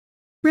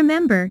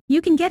Remember,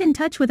 you can get in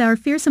touch with our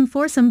fearsome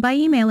foursome by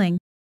emailing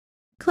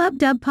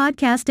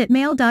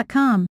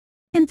clubdubpodcast@mail.com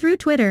and through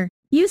Twitter,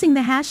 using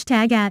the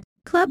hashtag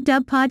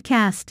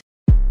 @clubdubpodcast.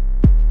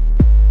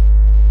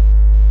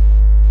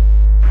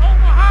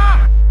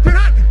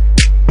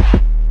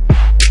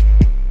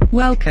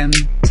 Welcome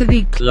to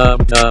the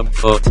Club Dub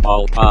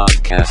Football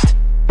Podcast,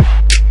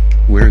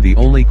 where the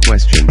only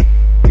question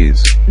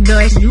is,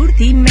 does your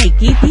team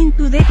make it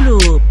into the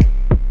club?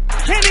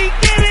 Can he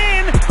get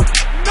in?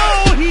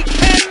 No, he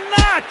cannot!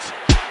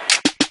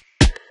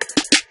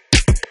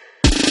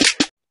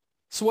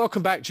 So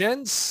welcome back,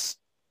 gents.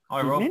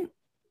 Hi, Rob.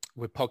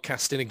 We're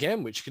podcasting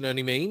again, which can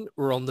only mean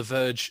we're on the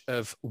verge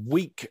of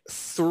week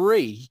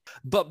 3.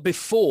 But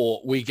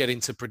before we get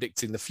into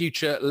predicting the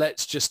future,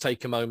 let's just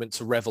take a moment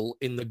to revel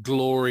in the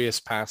glorious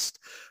past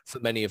for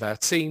many of our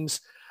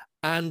teams.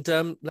 And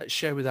let's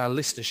share with our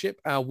listenership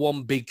our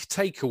one big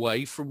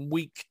takeaway from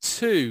week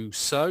 2.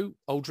 So,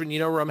 Aldrin, you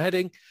know where I'm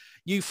heading.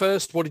 You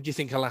first. What did you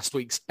think of last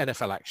week's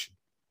NFL action?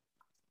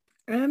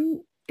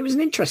 It was an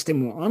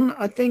interesting one.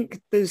 I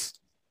think there's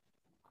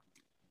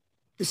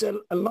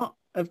a lot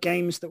of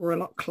games that were a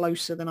lot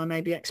closer than I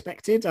maybe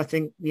expected. I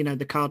think,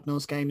 the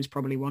Cardinals game is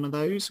probably one of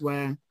those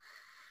where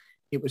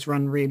it was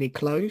run really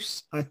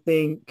close. I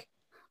think,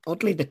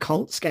 oddly, the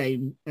Colts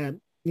game,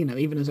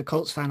 even as a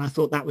Colts fan, I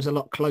thought that was a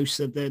lot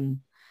closer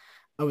than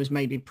I was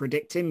maybe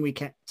predicting. We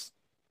kept,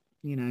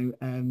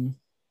 the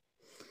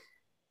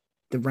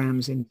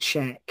Rams in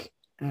check.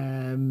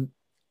 I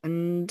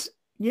don't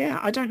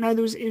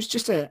know.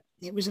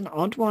 It was an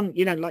odd one.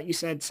 Like you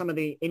said, some of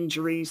the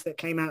injuries that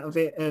came out of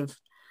it have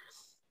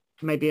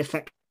maybe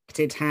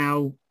affected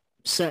how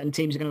certain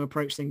teams are going to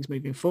approach things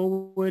moving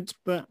forward.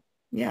 But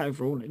yeah,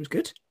 overall, it was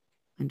good.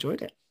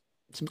 Enjoyed it.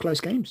 Some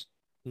close games.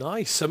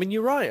 Nice. I mean,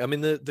 you're right. I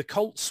mean, the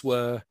Colts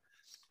were,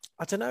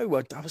 I don't know,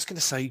 I was going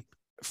to say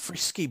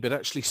frisky, but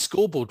actually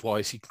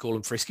scoreboard-wise, you can call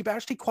them frisky, but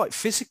actually quite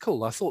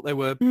physical. I thought they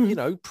were,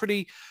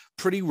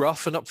 pretty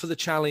rough and up for the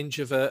challenge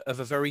of a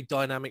very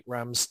dynamic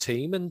Rams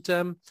team. And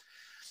I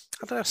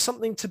don't know,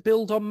 something to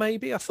build on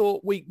maybe. I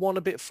thought week 1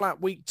 a bit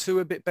flat, week 2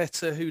 a bit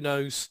better. Who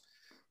knows?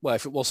 Well,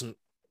 if it wasn't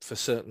for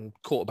certain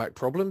quarterback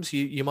problems,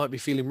 you might be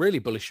feeling really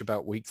bullish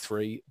about week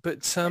 3.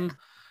 But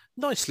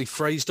nicely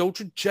phrased,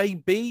 Aldrin.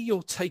 JB,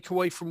 your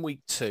takeaway from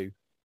week 2?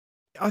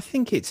 I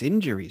think it's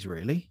injuries,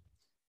 really.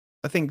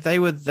 I think they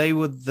were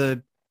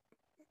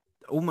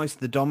almost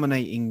the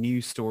dominating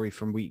news story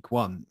from week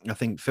 1. I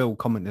think Phil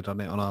commented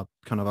on it on our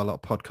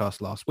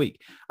podcast last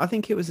week. I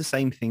think it was the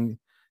same thing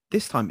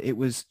this time. It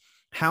was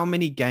how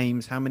many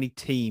games, how many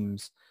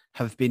teams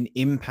have been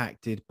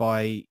impacted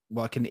by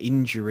like an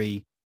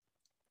injury,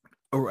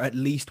 or at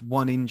least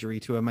one injury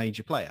to a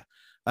major player.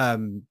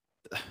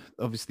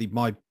 Obviously,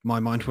 my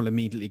mind will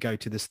immediately go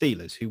to the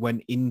Steelers, who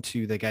went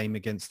into the game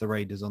against the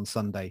Raiders on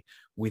Sunday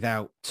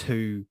without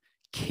 2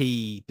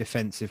 key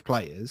defensive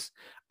players,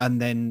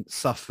 and then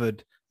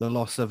suffered the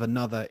loss of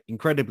another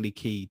incredibly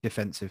key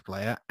defensive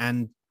player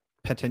and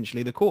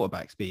potentially the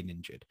quarterbacks being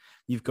injured.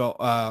 You've got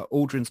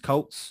Aldrin's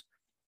Colts,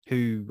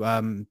 who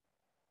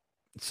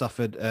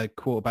suffered a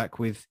quarterback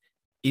with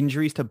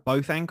injuries to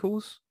both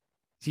ankles.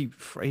 He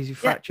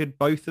fractured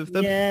both of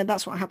them. Yeah,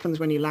 that's what happens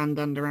when you land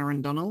under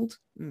Aaron Donald.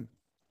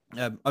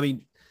 I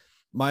mean,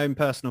 my own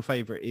personal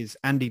favourite is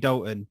Andy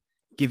Dalton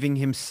giving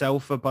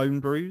himself a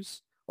bone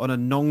bruise on a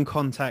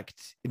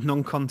non-contact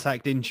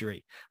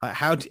injury.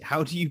 How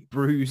do you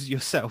bruise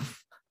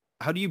yourself?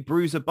 How do you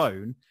bruise a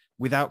bone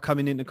without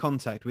coming into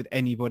contact with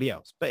anybody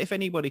else? But if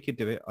anybody could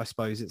do it, I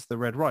suppose it's the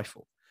Red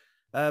Rifle.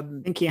 I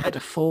think he had a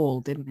fall,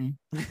 didn't he?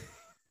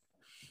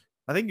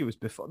 I think it was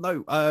before.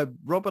 No,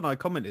 Rob and I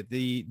commented,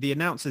 the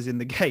announcers in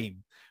the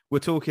game were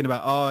talking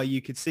about,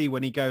 you could see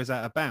when he goes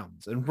out of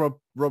bounds. And Rob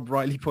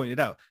rightly pointed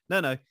out,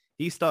 no,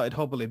 he started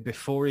hobbling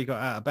before he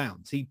got out of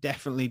bounds. He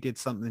definitely did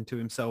something to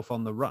himself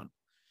on the run.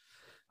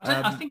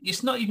 I think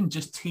it's not even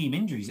just team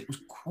injuries. It was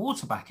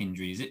quarterback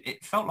injuries.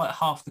 It felt like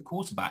half the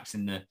quarterbacks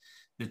in the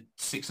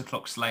 6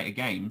 o'clock slate of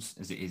games,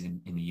 as it is in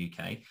the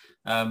UK,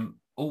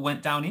 all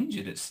went down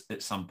injured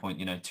at some point.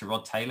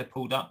 Tyrod Taylor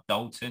pulled up,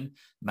 Dalton,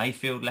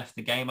 Mayfield left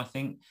the game, I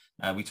think.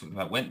 We talked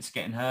about Wentz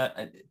getting hurt,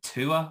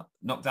 Tua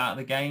knocked out of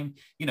the game,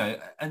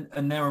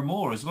 and there are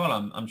more as well.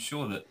 I'm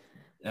sure that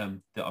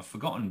I've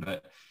forgotten,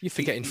 but you're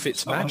forgetting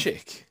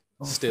Fitzmagic.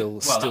 Still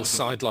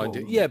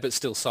sidelined. But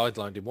still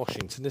sidelined in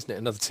Washington, isn't it?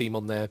 Another team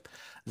on their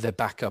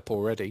backup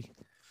already.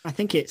 I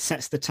think it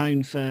sets the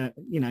tone for,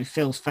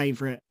 Phil's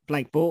favourite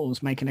Blake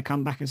Bortles making a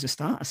comeback as a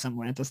starter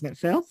somewhere, doesn't it,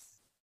 Phil?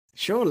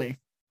 Surely.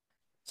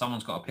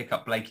 Someone's got to pick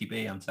up Blakey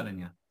B, I'm telling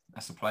you.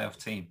 That's a playoff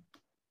team.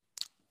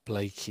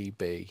 Blakey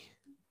B.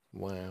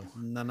 Wow.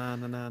 No.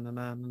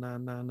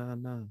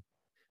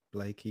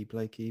 Blakey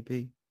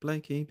B.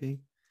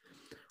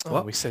 Oh,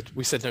 what? We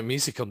said no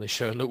music on this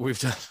show, and look, we've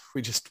done.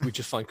 We just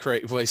find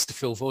creative ways to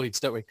fill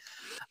voids, don't we?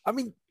 I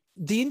mean,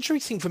 the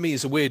injury thing for me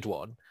is a weird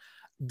one.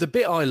 The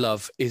bit I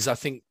love is I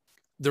think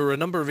there are a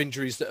number of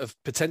injuries that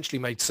have potentially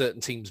made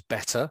certain teams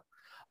better.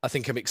 I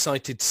think I'm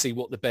excited to see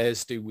what the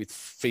Bears do with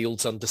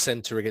Fields under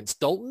centre against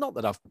Dalton. Not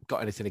that I've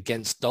got anything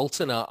against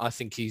Dalton. I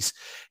think he's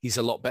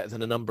a lot better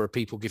than a number of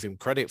people give him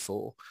credit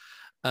for.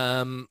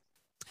 Felt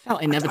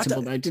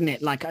inevitable though, didn't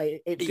it? Like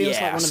it feels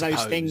like one of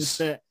those things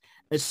that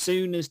as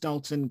soon as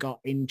Dalton got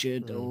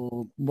injured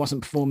or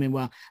wasn't performing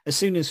well, as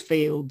soon as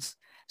Fields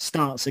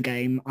starts a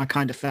game, I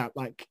kind of felt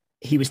like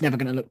he was never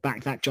going to look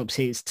back. That job's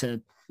his to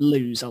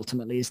lose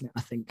ultimately, isn't it?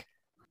 I think.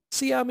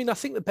 So, yeah, I mean, I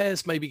think the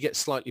Bears maybe get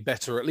slightly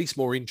better, or at least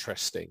more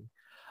interesting.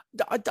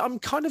 I'm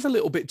kind of a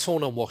little bit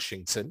torn on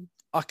Washington.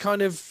 I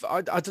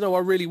don't know, I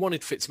really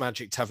wanted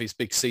Fitzmagic to have his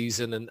big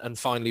season and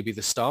finally be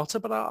the starter,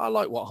 but I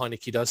like what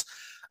Heineke does.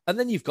 And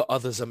then you've got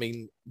others. I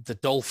mean, the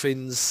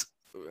Dolphins,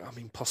 I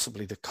mean,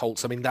 possibly the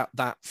Colts. I mean,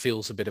 that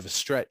feels a bit of a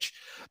stretch.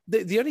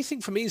 The only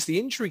thing for me is the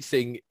injury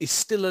thing is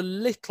still a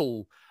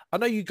little, I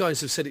know you guys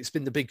have said it's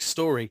been the big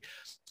story.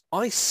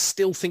 I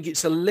still think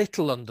it's a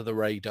little under the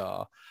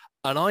radar.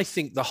 And I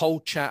think the whole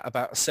chat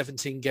about a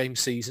 17-game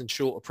season,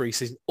 shorter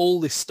preseason, all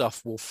this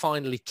stuff will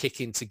finally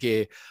kick into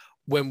gear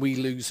when we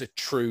lose a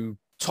true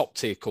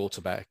top-tier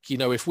quarterback. You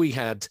know, if we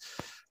had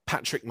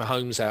Patrick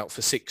Mahomes out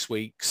for 6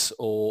 weeks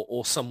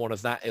or someone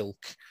of that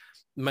ilk,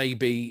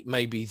 maybe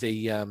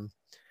the,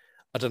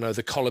 I don't know,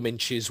 the column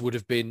inches would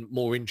have been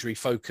more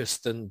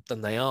injury-focused than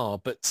they are.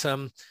 But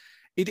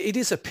it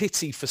is a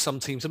pity for some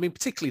teams. I mean,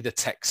 particularly the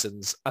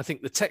Texans. I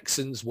think the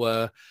Texans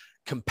were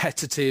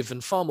competitive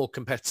and far more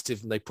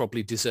competitive than they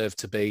probably deserve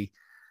to be.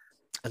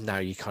 And now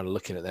you're kind of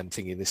looking at them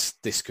thinking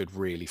this could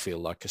really feel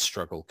like a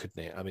struggle,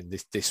 couldn't it? I mean,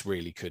 this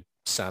really could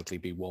sadly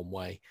be one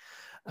way.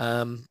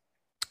 But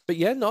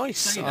yeah,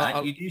 nice.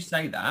 You do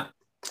say that,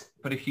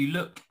 but if you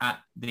look at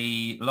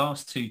the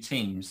last two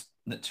teams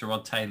that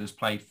Tyrod Taylor's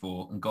played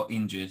for and got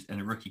injured and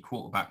a rookie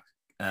quarterback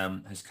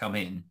has come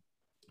in,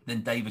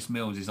 then Davis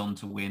Mills is on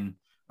to win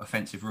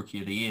Offensive Rookie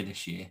of the Year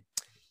this year.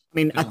 I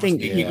mean, I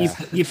think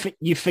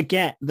you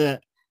forget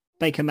that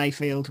Baker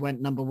Mayfield went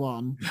number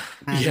one.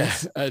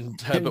 And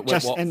Herbert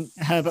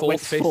went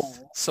fifth, four,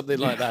 something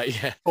like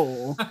that. Yeah,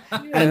 four. Yeah.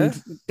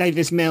 And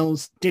Davis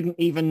Mills didn't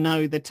even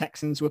know the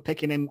Texans were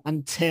picking him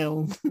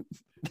until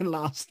the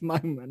last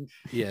moment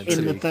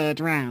in the third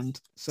round.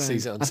 So I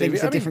think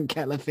it's a different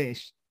kettle of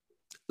fish.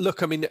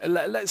 Look, I mean,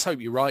 let's hope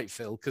you're right,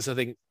 Phil, because I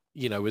think,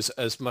 you know,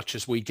 as much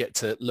as we get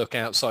to look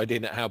outside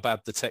in at how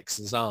bad the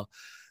Texans are,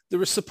 there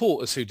are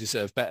supporters who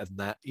deserve better than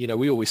that. You know,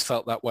 we always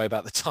felt that way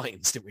about the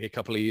Titans, didn't we, a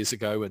couple of years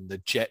ago, and the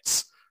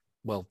Jets,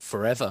 well,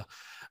 forever.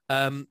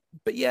 But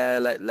yeah,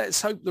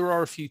 let's hope there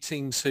are a few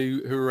teams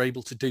who are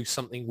able to do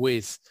something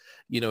with,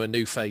 you know, a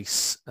new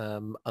face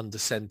under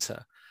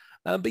centre.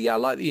 But yeah, I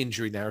like the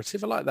injury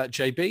narrative. I like that,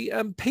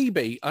 JB.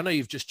 PB, I know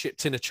you've just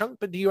chipped in a chunk,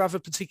 but do you have a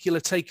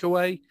particular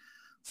takeaway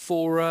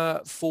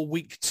for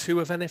week 2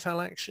 of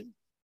NFL action?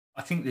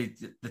 I think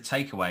the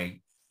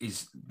takeaway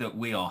is that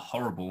we are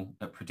horrible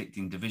at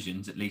predicting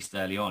divisions, at least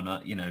early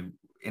on. You know,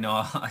 in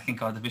I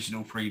think our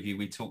divisional preview,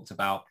 we talked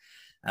about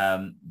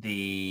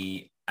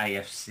the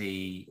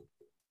AFC,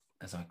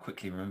 as I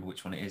quickly remember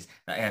which one it is,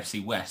 the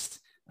AFC West,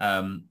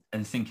 and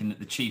thinking that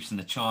the Chiefs and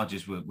the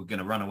Chargers were going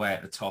to run away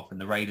at the top,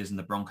 and the Raiders and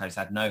the Broncos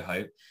had no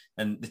hope.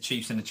 And the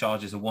Chiefs and the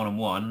Chargers are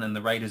 1-1, and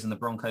the Raiders and the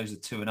Broncos are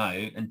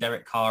 2-0, and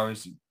Derek Carr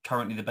is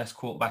currently the best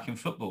quarterback in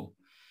football.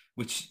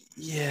 Which,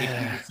 if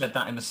you said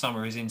that in the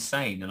summer, is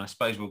insane. And I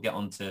suppose we'll get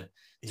on to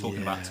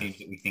talking about teams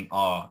that we think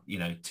are, you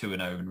know, 2-0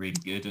 and really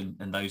good,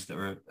 and those that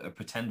are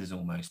pretenders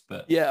almost.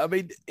 But yeah, I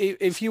mean,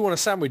 if you want a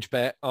sandwich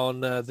bet on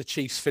the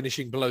Chiefs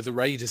finishing below the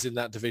Raiders in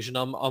that division,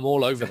 I'm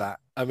all over that.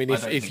 I mean,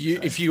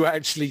 if you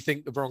actually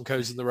think the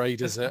Broncos and the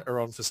Raiders are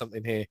on for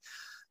something here,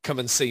 come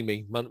and see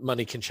me.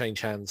 Money can change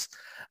hands.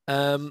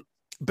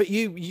 But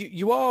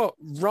you are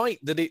right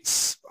that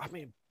it's, I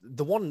mean,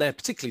 the one there,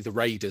 particularly the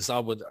Raiders,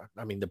 I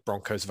mean, the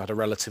Broncos have had a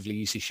relatively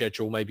easy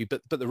schedule maybe,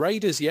 but the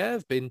Raiders,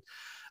 have been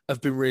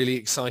really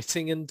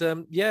exciting. And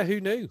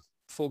who knew?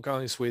 4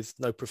 guys with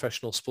no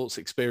professional sports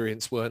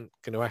experience weren't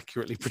going to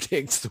accurately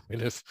predict the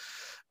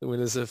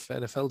winners of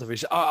NFL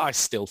division. I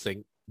still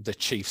think the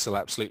Chiefs will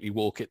absolutely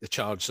walk it. The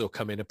Chargers will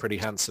come in a pretty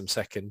handsome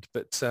second,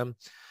 but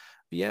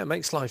it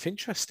makes life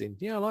interesting.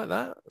 Yeah, I like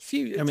that.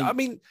 I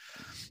mean,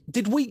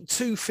 did week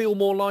 2 feel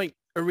more like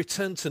a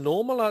return to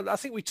normal? I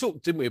think we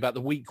talked, didn't we, about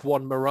the week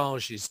 1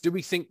 mirages. Do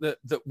we think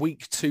that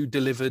week 2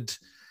 delivered,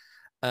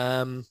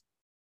 I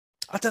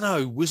don't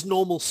know, was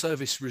normal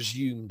service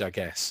resumed, I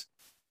guess?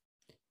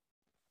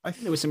 I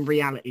think there were some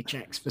reality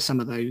checks for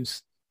some of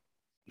those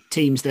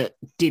teams that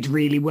did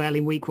really well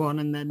in week 1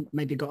 and then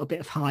maybe got a bit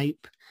of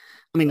hype.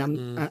 I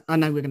mean, I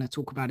know we're going to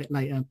talk about it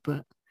later,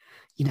 but,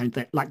 you know,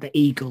 like the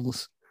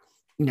Eagles,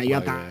 you know, you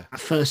had that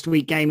first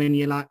week game and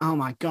you're like, oh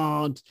my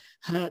God,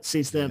 Hurts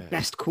is the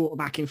best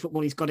quarterback in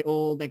football. He's got it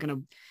all. They're going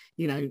to,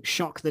 you know,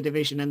 shock the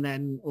division. And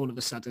then all of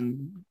a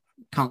sudden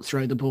can't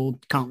throw the ball,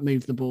 can't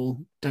move the ball,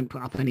 don't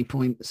put up any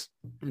points.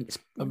 And it's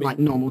like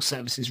normal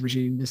services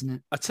resume, isn't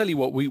it? I tell you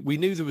what, we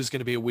knew there was going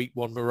to be a week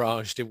one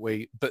mirage, didn't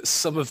we? But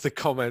some of the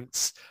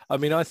comments, I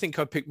mean, I think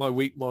I picked my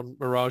week one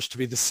mirage to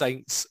be the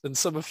Saints, and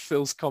some of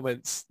Phil's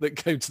comments that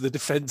came to the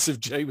defense of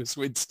Jameis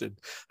Winston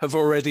have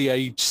already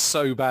aged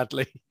so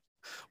badly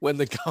when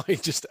the guy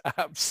just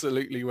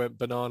absolutely went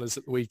bananas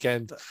at the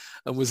weekend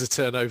and was a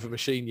turnover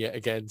machine yet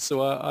again.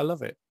 So I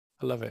love it.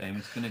 I love it.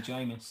 Jameis gonna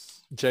Jameis.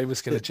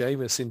 Jameis gonna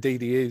Jameis.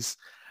 Indeed he is.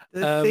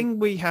 The thing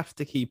we have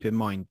to keep in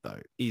mind, though,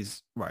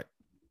 is, right,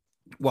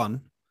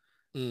 one,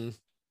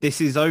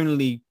 this is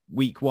only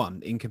week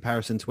one in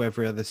comparison to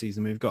every other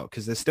season we've got,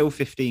 because there's still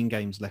 15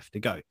 games left to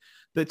go.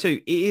 But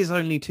two, it is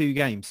only 2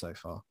 games so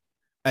far.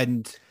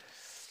 And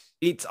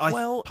it's,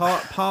 part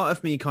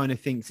of me kind of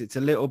thinks it's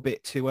a little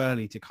bit too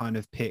early to kind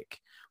of pick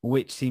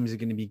which teams are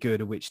going to be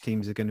good or which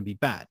teams are going to be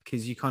bad,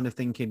 because you're kind of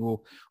thinking,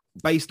 well,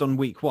 based on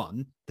week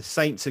one, the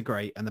Saints are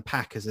great and the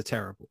Packers are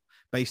terrible.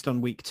 Based on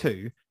week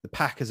 2, the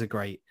Packers are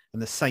great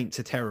and the Saints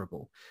are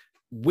terrible.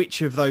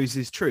 Which of those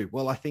is true?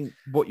 Well, I think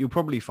what you'll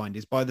probably find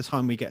is by the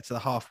time we get to the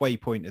halfway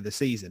point of the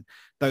season,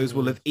 those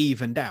will have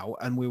evened out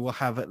and we will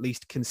have at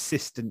least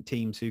consistent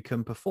teams who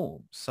can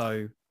perform.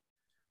 So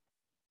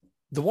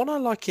the one I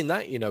like in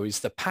that,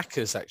 is the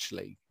Packers,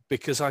 actually,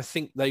 because I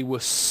think they were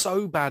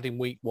so bad in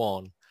week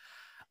 1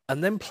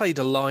 and then played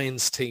a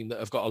Lions team that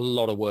have got a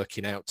lot of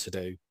working out to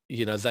do.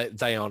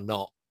 They are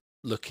not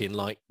looking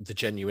like the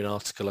genuine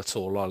article at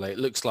all, are they? It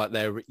looks like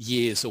they're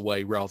years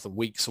away rather than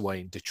weeks away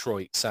in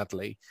Detroit,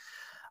 sadly.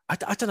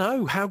 I don't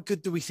know. How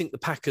good do we think the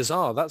Packers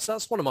are?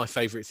 That's one of my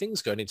favourite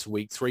things going into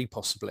week 3,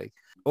 possibly.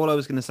 All I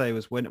was going to say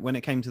was when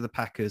it came to the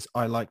Packers,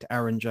 I liked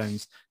Aaron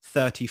Jones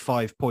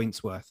 35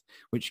 points worth,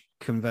 which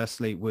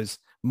conversely was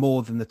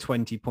more than the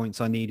 20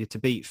 points I needed to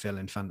beat Phil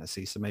in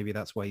fantasy. So maybe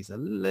that's why he's a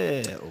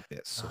little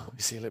bit sore.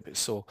 Is he a little bit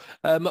sore?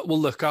 Well,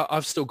 look,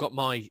 I've still got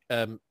my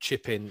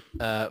chip in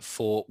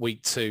for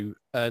week 2.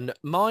 And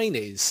mine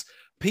is,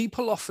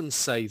 people often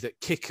say that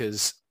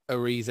kickers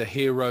are either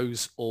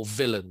heroes or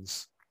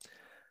villains.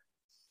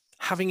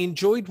 Having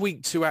enjoyed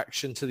week 2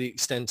 action to the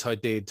extent I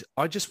did,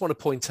 I just want to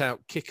point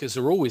out kickers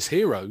are always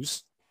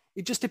heroes.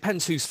 It just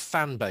depends whose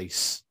fan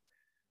base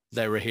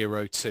they're a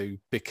hero to,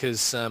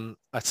 because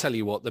I tell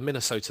you what, the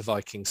Minnesota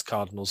Vikings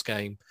Cardinals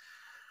game,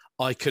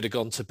 I could have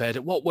gone to bed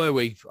at, what were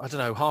we? I don't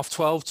know,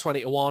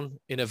 12:30, 20-1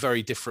 in a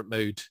very different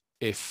mood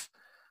if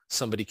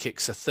somebody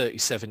kicks a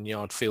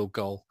 37-yard field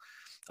goal.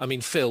 I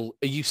mean, Phil,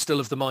 are you still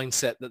of the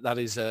mindset that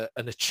is an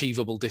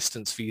achievable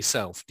distance for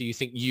yourself? Do you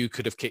think you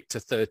could have kicked a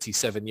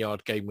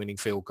 37-yard game-winning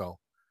field goal?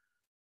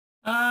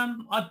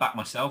 I'd back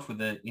myself with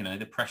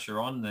the pressure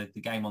on, the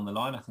game on the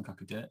line. I think I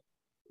could do it.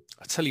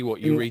 I tell you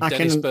what, you read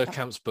Dennis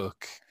Bergkamp's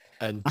book,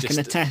 and I can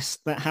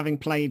attest that having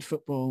played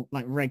football,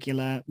 like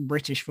regular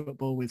British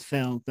football with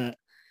Phil, that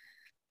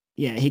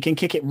he can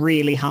kick it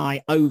really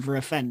high over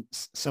a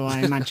fence. So I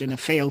imagine a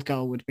field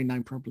goal would be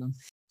no problem.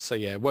 So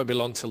it won't be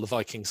long till the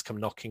Vikings come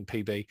knocking,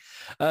 PB.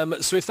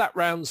 So if that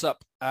rounds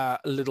up a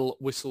little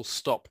whistle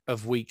stop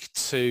of week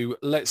 2,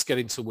 let's get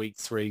into week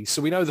 3.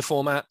 So we know the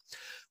format.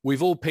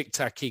 We've all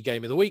picked our key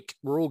game of the week.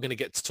 We're all going to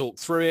get to talk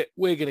through it.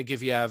 We're going to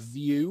give you our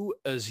view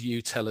as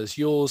you tell us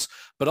yours.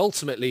 But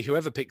ultimately,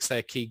 whoever picks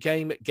their key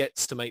game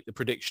gets to make the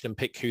prediction and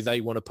pick who they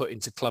want to put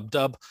into Club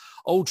Dub.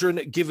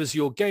 Aldrin, give us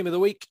your game of the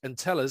week and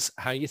tell us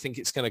how you think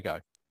it's going to go.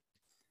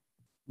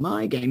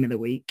 My game of the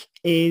week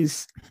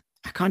is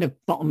a kind of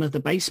bottom of the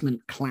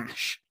basement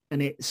clash,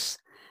 and it's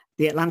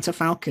the Atlanta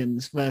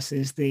Falcons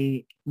versus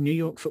the New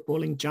York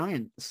Footballing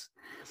Giants.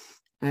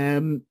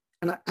 And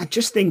I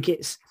just think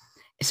it's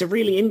a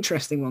really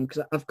interesting one,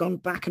 because I've gone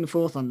back and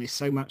forth on this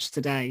so much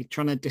today,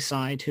 trying to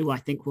decide who I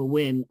think will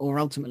win or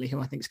ultimately who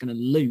I think is going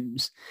to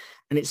lose.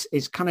 And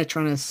it's kind of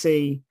trying to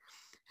see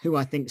who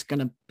I think is going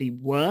to be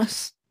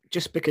worse,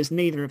 just because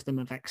neither of them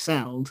have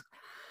excelled.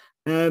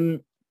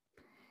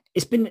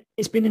 It's been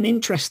an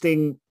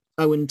interesting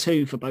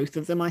 0-2 for both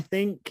of them, I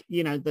think.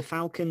 The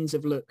Falcons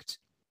have looked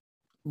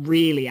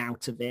really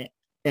out of it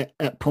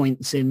at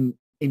points in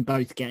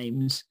both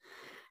games.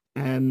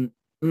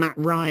 Matt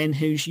Ryan,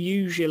 who's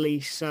usually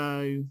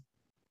so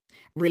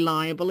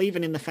reliable,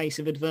 even in the face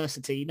of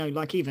adversity,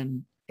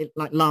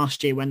 like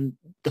last year when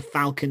the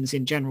Falcons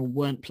in general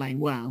weren't playing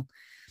well,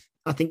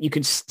 I think you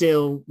could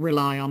still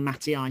rely on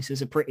Matty Ice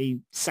as a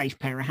pretty safe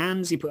pair of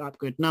hands. He put up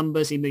good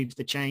numbers, he moves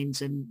the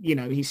chains, and,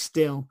 he's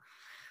still,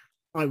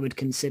 I would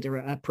consider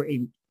a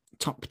pretty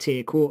top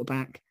tier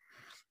quarterback.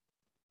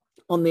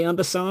 On the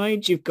other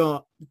side, you've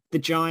got the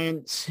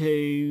Giants,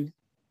 who,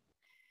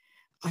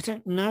 I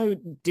don't know,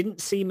 didn't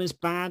seem as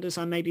bad as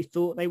I maybe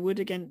thought they would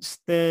against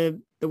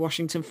the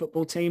Washington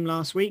football team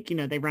last week.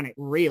 They ran it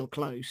real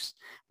close,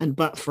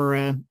 but for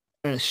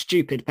a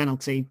stupid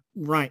penalty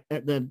right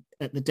at the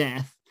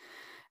death,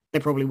 they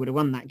probably would have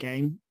won that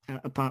game,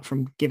 apart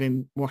from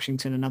giving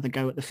Washington another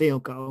go at the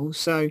field goal.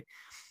 So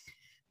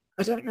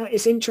I don't know.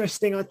 It's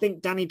interesting. I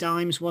think Danny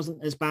Dimes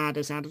wasn't as bad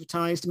as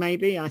advertised,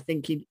 maybe. I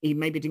think he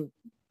maybe didn't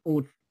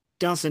or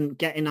doesn't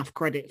get enough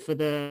credit for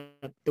the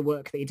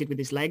work that he did with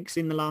his legs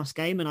in the last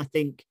game. And I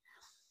think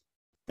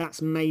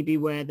that's maybe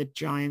where the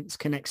Giants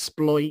can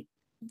exploit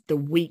the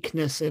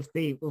weakness of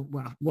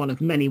one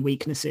of many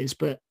weaknesses,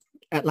 but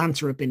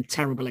Atlanta have been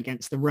terrible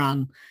against the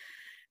run.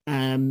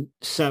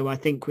 So I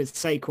think with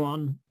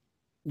Saquon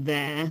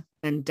there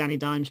and Danny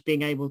Dimes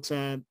being able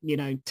to,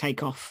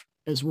 take off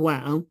as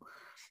well,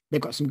 they've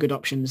got some good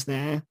options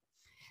there.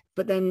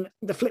 But then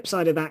the flip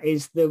side of that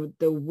is the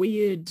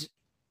weird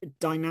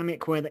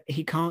dynamic where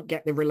he can't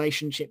get the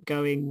relationship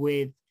going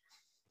with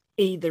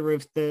either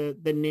of the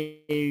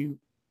new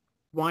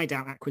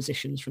wideout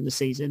acquisitions from the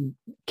season.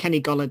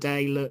 Kenny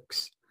Golladay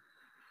looks,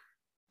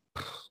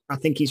 I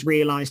think he's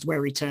realised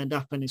where he turned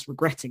up and is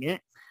regretting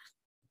it.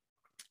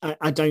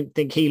 I don't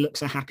think he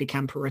looks a happy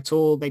camper at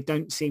all. They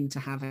don't seem to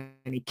have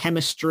any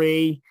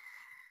chemistry.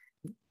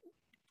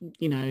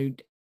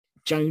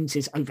 Jones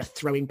is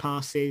overthrowing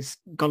passes.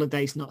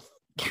 Golladay's not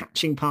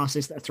catching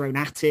passes that are thrown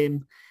at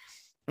him.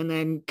 And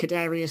then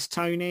Kadarius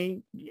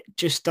Toney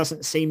just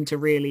doesn't seem to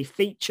really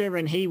feature.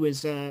 And he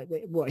was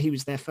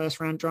their first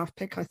round draft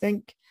pick, I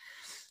think.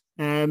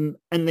 And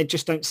they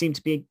just don't seem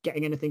to be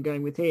getting anything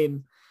going with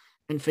him.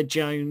 And for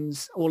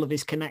Jones, all of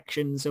his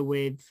connections are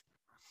with,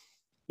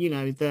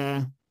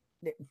 the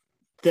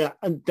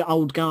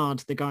old guard,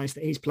 the guys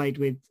that he's played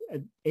with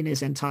in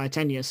his entire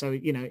tenure. So,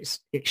 it's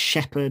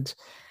Shepard,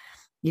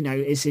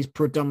 is his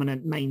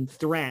predominant main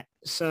threat.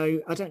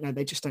 So I don't know.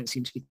 They just don't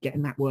seem to be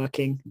getting that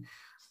working.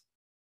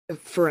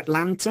 For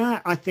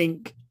Atlanta, I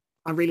think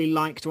I really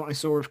liked what I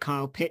saw of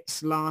Kyle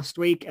Pitts last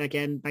week.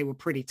 Again, they were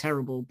pretty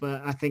terrible,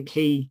 but I think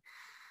he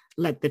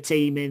led the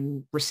team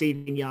in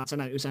receiving yards. I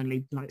know it was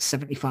only like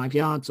 75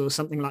 yards or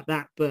something like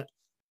that, but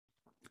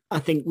I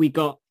think we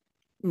got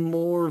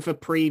more of a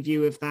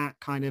preview of that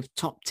kind of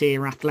top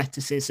tier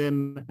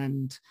athleticism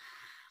and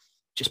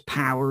just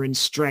power and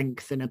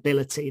strength and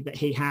ability that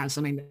he has.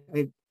 I mean,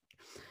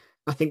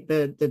 I think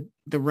the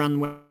run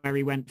where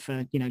he went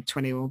for,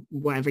 20 or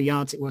whatever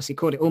yards it was, he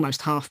caught it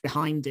almost half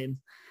behind him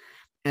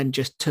and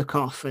just took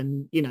off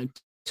and,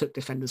 took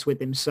defenders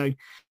with him. So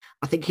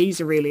I think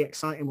he's a really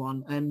exciting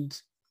one. And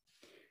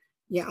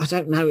yeah, I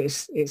don't know.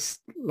 It's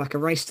like a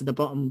race to the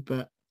bottom,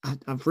 but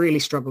I've really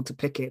struggled to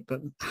pick it.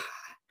 But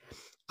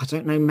I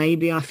don't know.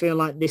 Maybe I feel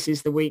like this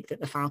is the week that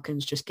the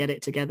Falcons just get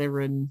it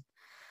together and,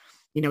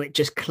 it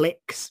just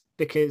clicks,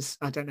 because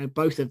I don't know,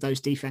 both of those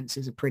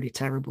defenses are pretty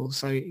terrible.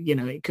 So,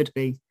 it could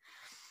be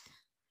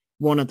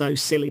one of those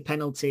silly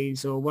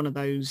penalties or one of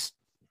those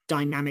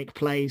dynamic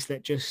plays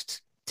that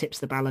just tips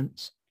the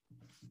balance.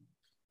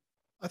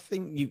 I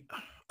think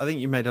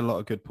you made a lot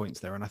of good points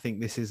there. And I think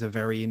this is a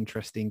very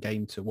interesting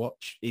game to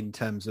watch in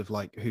terms of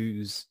like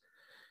who's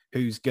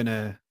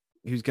gonna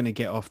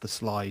get off the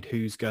slide,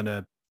 who's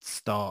gonna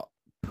start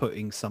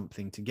putting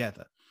something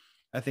together.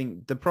 I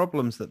think the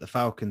problems that the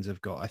Falcons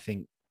have got,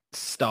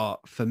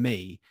 start for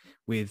me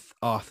with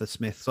Arthur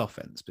Smith's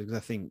offense, because I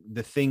think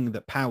the thing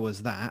that powered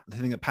that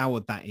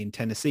in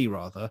Tennessee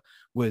rather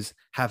was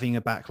having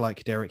a back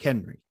like Derrick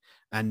Henry.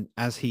 And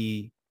as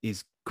he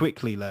is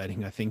quickly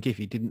learning, I think if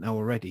you didn't know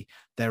already,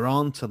 there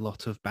aren't a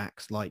lot of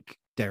backs like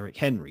Derrick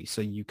Henry.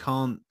 So you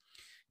can't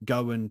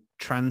go and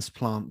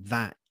transplant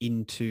that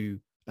into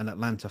an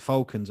Atlanta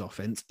Falcons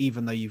offense,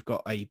 even though you've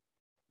got a,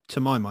 to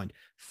my mind,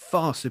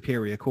 far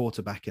superior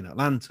quarterback in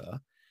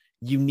Atlanta.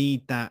 You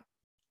need that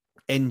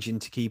engine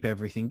to keep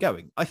everything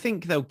going. I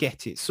think they'll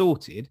get it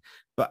sorted,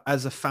 but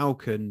as a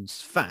Falcons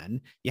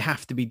fan, you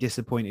have to be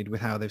disappointed with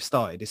how they've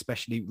started,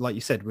 especially like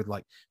you said, with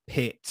like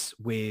Pitts,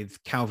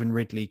 with Calvin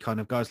Ridley, kind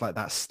of guys like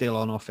that still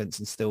on offense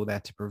and still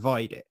there to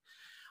provide it.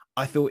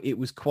 I thought it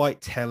was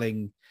quite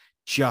telling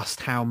just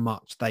how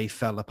much they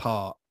fell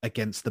apart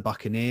against the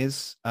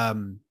Buccaneers.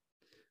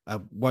 I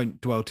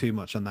won't dwell too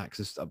much on that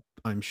because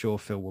I'm sure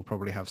Phil will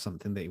probably have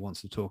something that he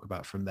wants to talk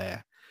about from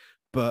there.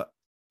 But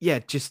yeah,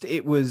 just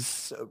it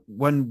was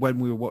when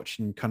we were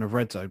watching kind of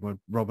Red Zone, when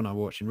Rob and I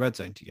were watching Red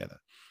Zone together,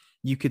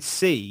 you could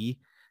see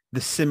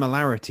the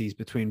similarities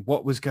between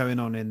what was going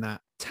on in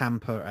that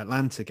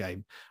Tampa-Atlanta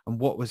game and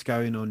what was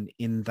going on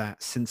in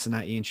that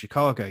Cincinnati and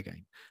Chicago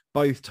game.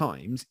 Both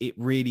times, it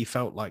really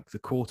felt like the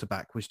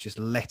quarterback was just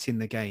letting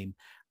the game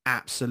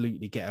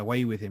absolutely get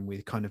away with him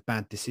with kind of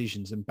bad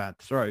decisions and bad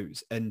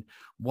throws. And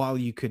while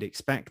you could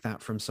expect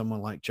that from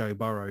someone like Joe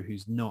Burrow,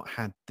 who's not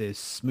had the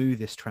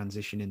smoothest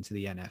transition into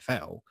the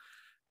NFL,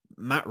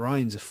 Matt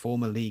Ryan's a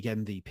former league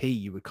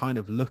MVP. You would kind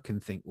of look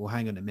and think, well,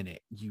 hang on a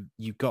minute,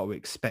 you got to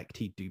expect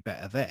he'd do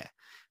better there.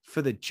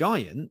 For the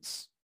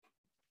Giants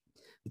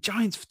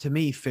to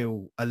me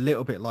feel a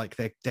little bit like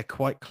they're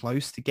quite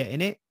close to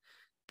getting it.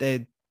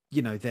 They're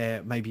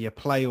maybe a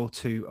play or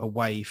two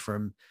away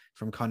from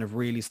kind of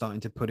really starting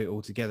to put it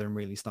all together and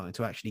really starting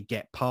to actually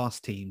get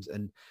past teams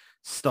and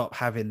stop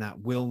having that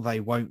will they,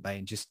 won't they,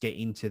 and just get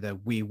into the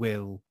we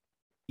will,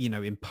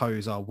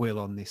 impose our will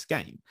on this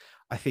game.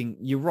 I think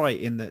you're right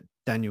in that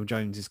Daniel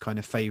Jones is kind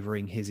of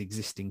favoring his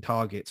existing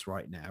targets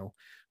right now,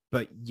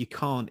 but you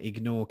can't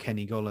ignore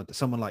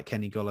someone like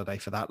Kenny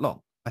Golladay for that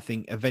long. I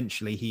think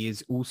eventually he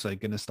is also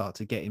going to start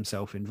to get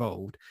himself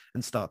involved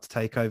and start to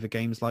take over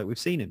games like we've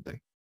seen him do.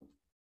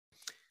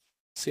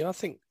 See, I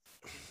think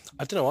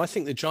I don't know. I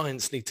think the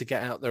Giants need to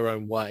get out their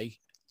own way.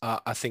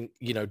 I think,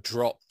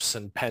 drops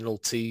and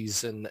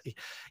penalties and,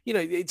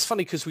 it's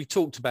funny because we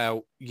talked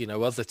about,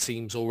 other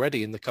teams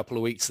already in the couple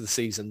of weeks of the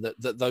season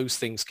that those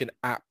things can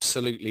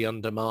absolutely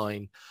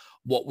undermine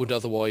what would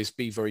otherwise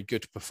be very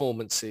good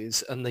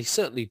performances. And they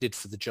certainly did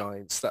for the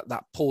Giants.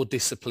 That poor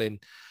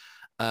discipline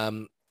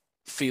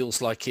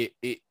feels like it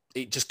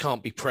just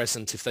can't be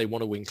present if they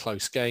want to win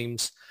close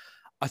games.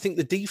 I think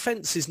the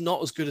defense is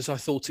not as good as I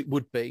thought it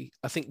would be.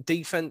 I think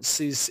defense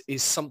is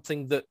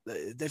something that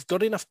they've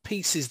got enough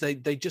pieces.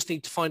 They just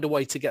need to find a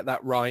way to get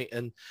that right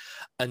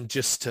and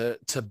just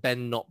to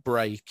bend, not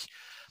break.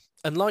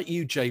 And like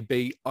you,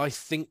 JB, I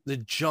think the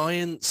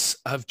Giants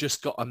have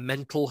just got a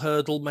mental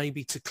hurdle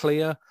maybe to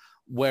clear,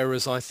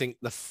 whereas I think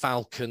the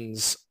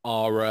Falcons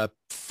are a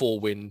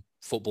 4-win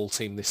football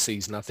team this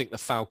season. I think the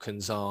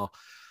Falcons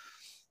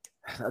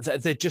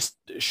they're just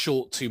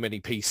short too many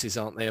pieces,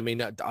 aren't they? I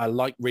mean, I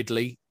like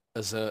Ridley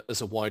as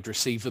a wide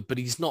receiver, but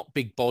he's not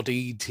big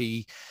bodied.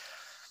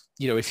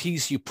 If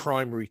he's your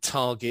primary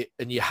target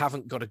and you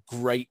haven't got a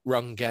great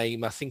run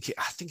game, I think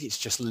it's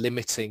just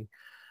limiting.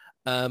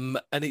 And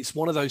it's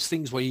one of those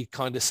things where you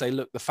kind of say,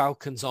 look, the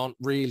Falcons aren't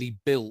really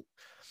built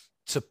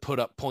to put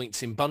up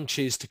points in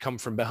bunches, to come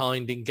from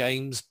behind in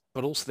games,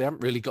 but also they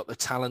haven't really got the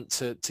talent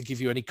to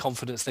give you any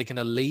confidence they're going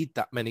to lead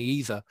that many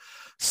either.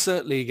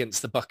 Certainly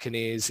against the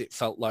Buccaneers, it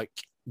felt like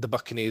the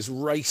Buccaneers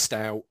raced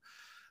out,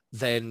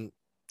 then,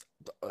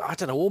 I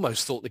don't know,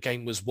 almost thought the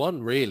game was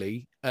won,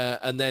 really.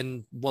 And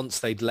then once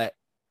they'd let,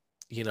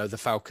 the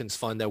Falcons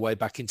find their way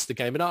back into the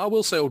game. And I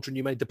will say, Aldrin,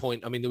 you made the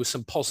point. I mean, there was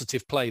some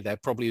positive play there,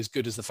 probably as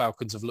good as the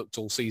Falcons have looked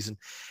all season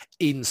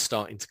in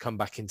starting to come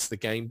back into the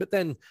game. But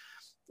then,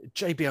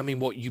 JB, I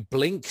mean, you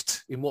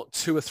blinked in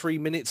 2 or 3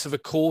 minutes of a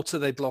quarter,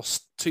 they'd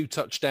lost 2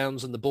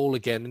 touchdowns and the ball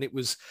again, and it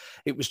was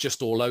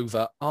just all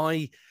over.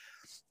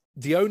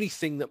 The only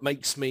thing that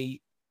makes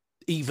me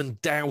even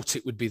doubt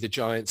it would be the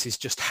Giants is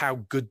just how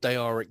good they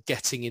are at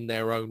getting in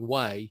their own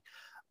way.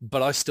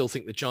 But I still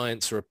think the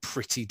Giants are a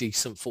pretty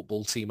decent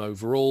football team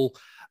overall,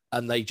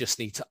 and they just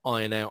need to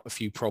iron out a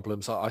few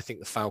problems. I think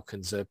the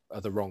Falcons are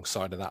the wrong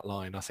side of that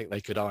line. I think they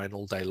could iron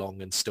all day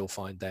long and still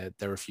find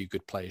they're a few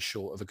good players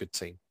short of a good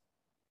team.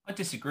 I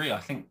disagree. I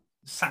think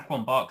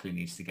Saquon Barkley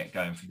needs to get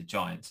going for the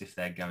Giants if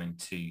they're going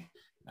to,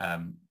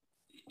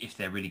 if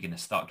they're really going to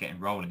start getting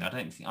rolling.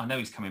 I know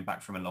he's coming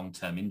back from a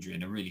long-term injury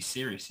and a really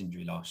serious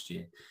injury last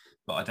year,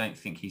 but I don't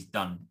think he's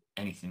done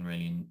anything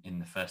really in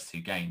the first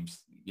 2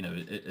 games,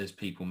 as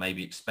people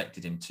maybe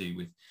expected him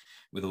to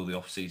with all the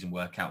off-season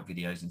workout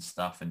videos and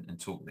stuff and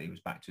talk that he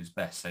was back to his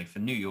best. So for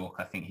New York,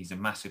 I think he's a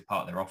massive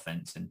part of their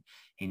offense and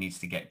he needs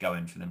to get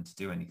going for them to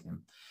do anything.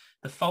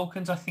 The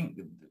Falcons, I think,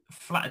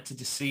 flattered to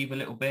deceive a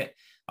little bit.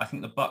 I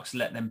think the Bucs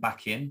let them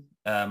back in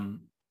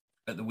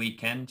at the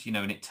weekend,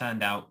 and it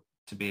turned out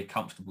to be a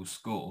comfortable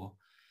score.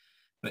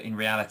 But in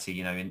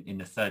reality, in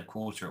the third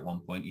quarter at one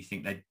point, you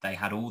think they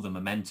had all the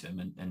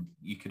momentum and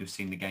you could have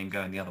seen the game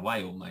going the other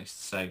way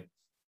almost. So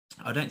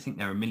I don't think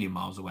they're a million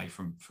miles away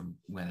from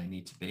where they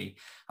need to be.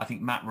 I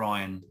think Matt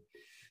Ryan,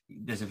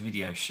 there's a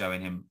video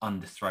showing him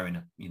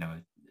underthrowing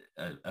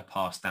a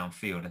pass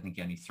downfield. I think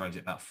he only throws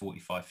it about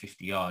 45,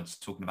 50 yards,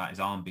 talking about his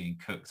arm being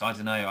cooked. I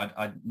don't know.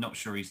 I'm not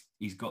sure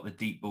he's got the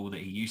deep ball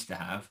that he used to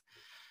have,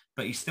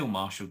 but he still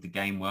marshaled the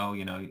game well.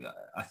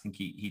 I think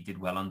he did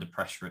well under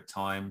pressure at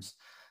times.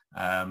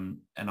 And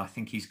I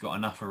think he's got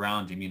enough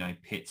around him,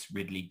 Pitts,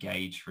 Ridley,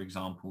 Gage, for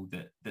example,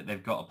 that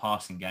they've got a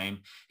passing game.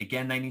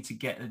 Again, they need to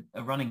get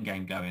a running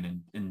game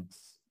going and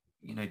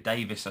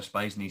Davis, I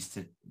suppose, needs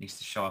to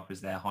show up as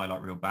their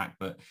highlight reel back.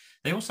 But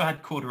they also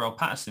had Cordarrelle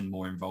Patterson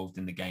more involved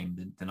in the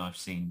game than I've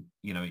seen,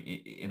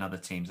 in other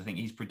teams. I think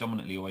he's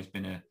predominantly always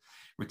been a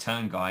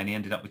return guy, and he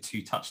ended up with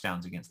 2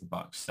 touchdowns against the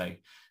Bucs. So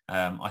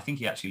I think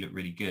he actually looked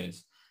really good.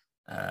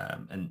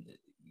 And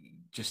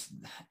just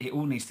it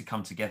all needs to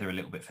come together a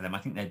little bit for them. I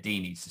think their D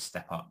needs to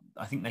step up.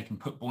 I think they can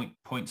put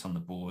points on the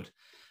board.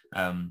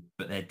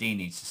 But their D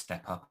needs to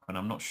step up, and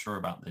I'm not sure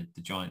about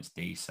the Giants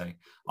D. So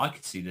I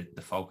could see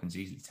the Falcons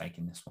easily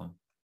taking this one.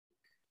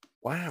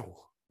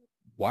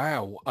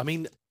 Wow. I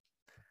mean,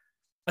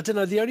 I don't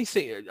know. The only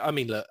thing,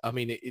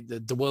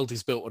 the world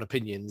is built on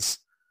opinions.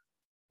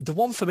 The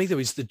one for me though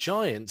is the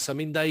Giants. I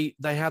mean, they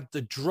had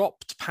the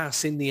dropped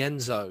pass in the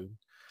end zone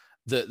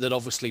that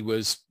obviously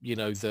was,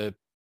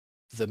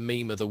 the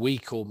meme of the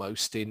week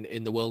almost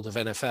in the world of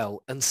NFL,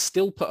 and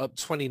still put up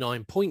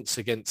 29 points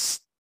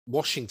against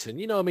Washington.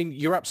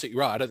 You're absolutely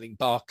right. I don't think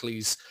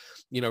Barkley's,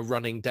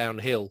 running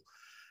downhill.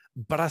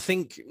 But I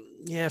think,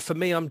 for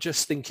me, I'm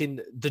just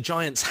thinking the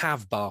Giants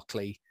have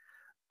Barkley.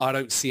 I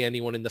don't see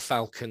anyone in the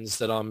Falcons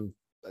that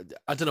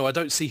I don't know. I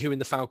don't see who in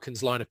the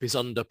Falcons lineup is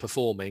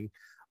underperforming.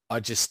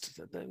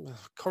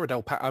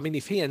 Cordarrelle Patterson,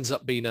 if he ends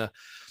up being a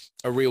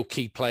real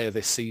key player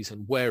this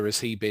season, where has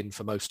he been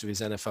for most of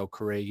his NFL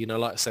career?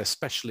 Like I say, a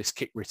specialist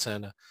kick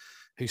returner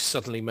who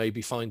suddenly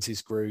maybe finds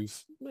his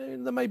groove. There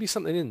may be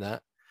something in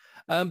that.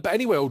 But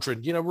anyway,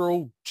 Aldrin, we're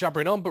all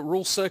jabbering on, but we're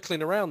all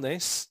circling around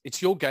this.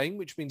 It's your game,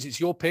 which means it's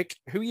your pick.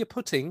 Who are you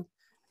putting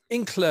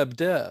in Club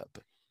Derb?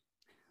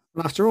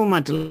 Well, after all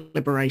my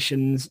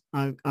deliberations,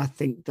 I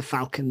think the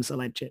Falcons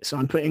will edge it. So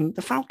I'm putting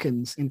the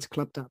Falcons into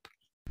Club Dub.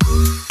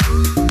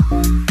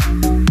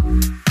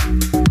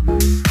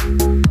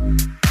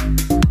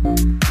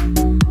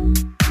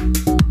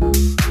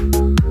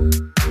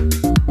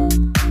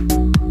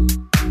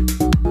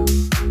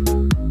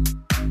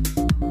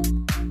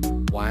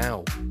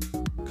 Wow.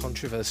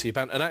 Controversy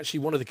about, and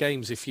actually one of the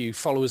games, if you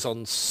follow us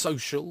on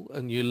social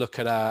and you look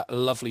at our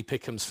lovely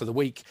pick'ems for the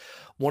week,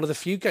 one of the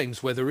few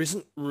games where there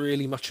isn't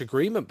really much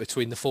agreement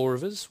between the four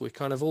of us. We're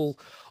kind of all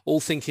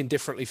thinking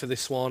differently for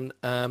this one.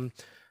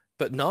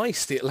 But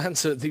nice, the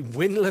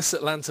winless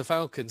Atlanta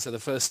Falcons are the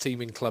first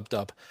team in Club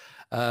Dub.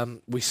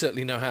 We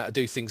certainly know how to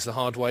do things the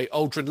hard way.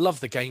 Aldrin, love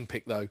the game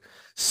pick though.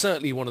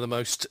 Certainly one of the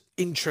most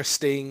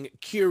interesting,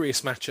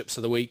 curious matchups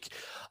of the week.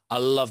 I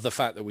love the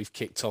fact that we've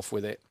kicked off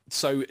with it.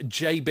 So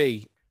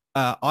JB.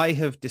 I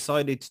have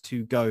decided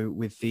to go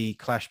with the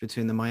clash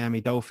between the Miami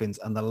Dolphins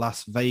and the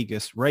Las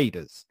Vegas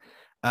Raiders.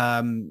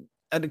 And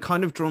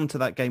kind of drawn to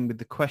that game with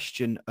the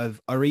question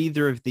of, are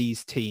either of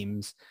these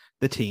teams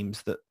the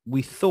teams that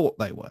we thought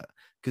they were?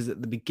 Because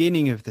at the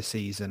beginning of the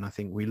season, I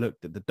think we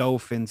looked at the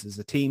Dolphins as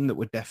a team that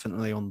were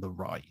definitely on the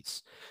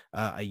rise.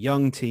 A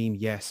young team,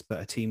 yes,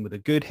 but a team with a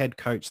good head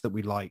coach that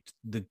we liked,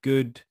 the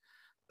good,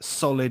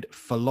 solid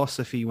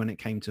philosophy when it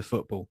came to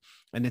football,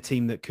 and a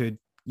team that could,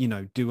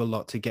 do a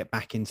lot to get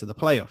back into the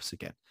playoffs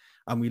again.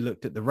 And we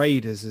looked at the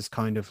Raiders as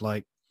kind of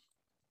like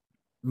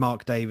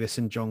Mark Davis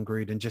and John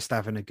Gruden just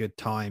having a good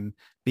time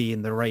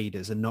being the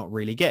Raiders and not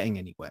really getting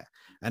anywhere.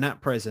 And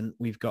at present,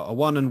 we've got a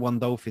 1-1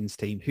 Dolphins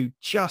team who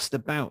just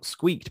about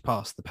squeaked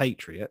past the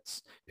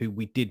Patriots, who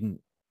we didn't,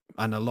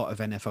 and a lot of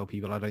NFL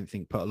people, I don't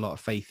think, put a lot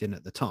of faith in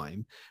at the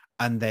time.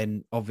 And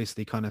then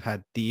obviously kind of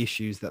had the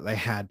issues that they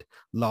had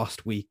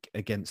last week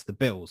against the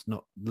Bills,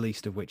 not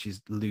least of which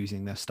is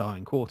losing their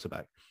starting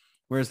quarterback.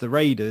 Whereas the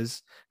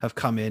Raiders have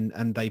come in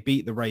and they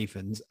beat the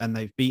Ravens and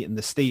they've beaten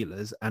the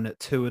Steelers, and at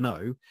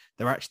 2-0,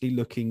 they're actually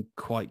looking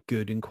quite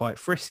good and quite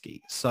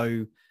frisky.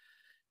 So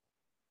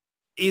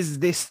is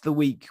this the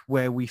week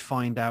where we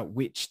find out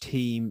which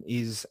team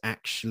is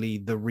actually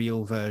the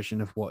real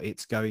version of what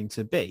it's going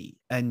to be?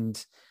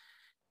 And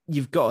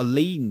you've got to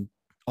lean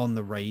on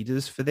the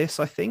Raiders for this,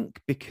 I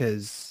think,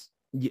 because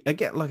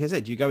again, like I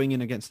said, you're going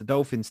in against the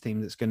Dolphins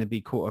team that's going to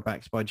be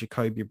quarterbacked by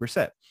Jacoby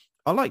Brissett.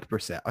 I like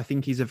Brissett. I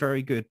think he's a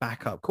very good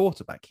backup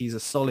quarterback. He's a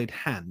solid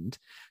hand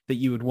that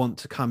you would want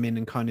to come in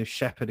and kind of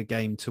shepherd a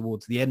game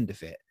towards the end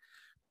of it.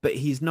 But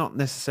he's not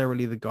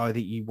necessarily the guy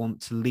that you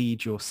want to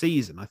lead your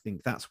season. I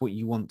think that's what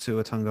you want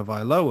Tua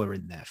Tagovailoa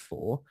in there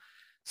for.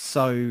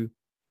 So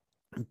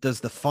does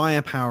the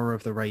firepower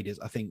of the Raiders,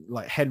 I think,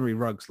 like Henry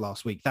Ruggs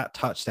last week, that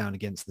touchdown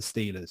against the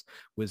Steelers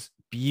was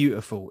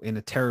beautiful in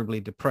a terribly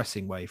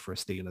depressing way for a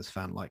Steelers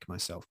fan like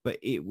myself. But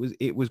it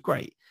was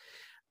great.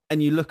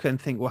 And you look and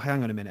think, well,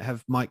 hang on a minute,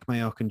 have Mike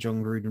Mayock and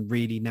John Gruden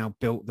really now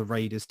built the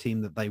Raiders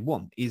team that they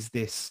want? Is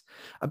this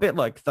a bit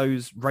like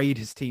those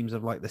Raiders teams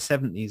of like the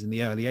 70s and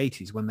the early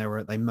 80s when they were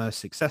at their most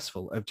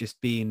successful, of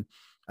just being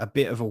a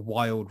bit of a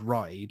wild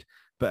ride,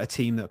 but a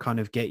team that kind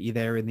of get you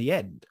there in the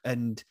end?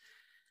 And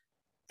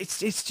it's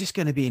just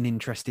going to be an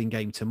interesting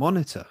game to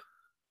monitor.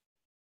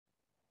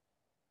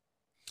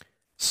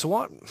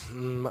 So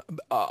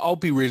I'll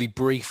be really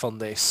brief on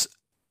this.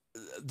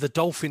 The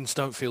Dolphins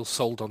don't feel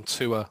sold on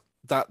Tua.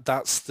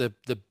 That's the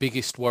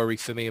biggest worry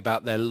for me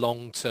about their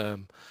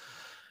long-term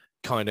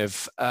kind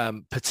of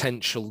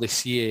potential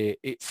this year.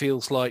 It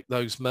feels like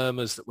those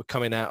murmurs that were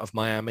coming out of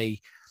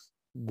Miami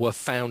were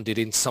founded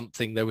in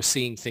something. They were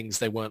seeing things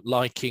they weren't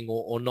liking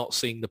or not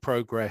seeing the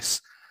progress.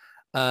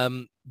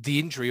 The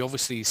injury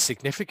obviously is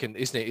significant,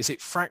 isn't it? Is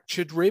it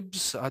fractured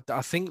ribs? I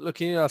think I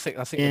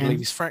believe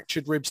he's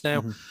fractured ribs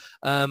now.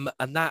 Mm-hmm.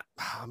 And that,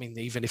 I mean,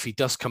 even if he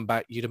does come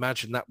back, you'd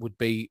imagine that would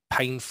be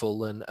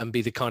painful and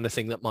be the kind of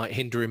thing that might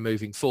hinder him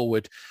moving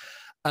forward.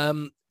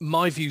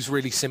 My view's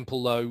really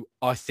simple, though.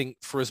 I think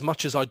for as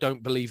much as I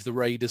don't believe the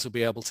Raiders will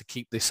be able to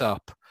keep this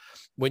up,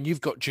 when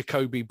you've got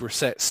Jacoby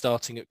Brissett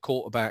starting at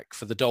quarterback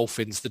for the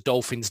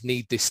Dolphins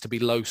need this to be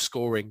low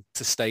scoring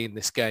to stay in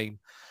this game.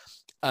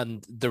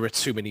 And there are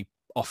too many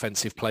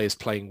offensive players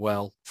playing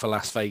well for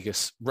Las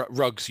Vegas.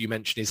 Ruggs, you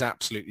mentioned, is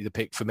absolutely the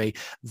pick for me.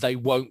 They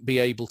won't be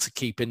able to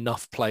keep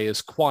enough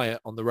players quiet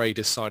on the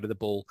Raiders side of the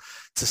ball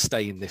to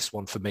stay in this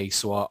one for me.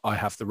 So I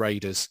have the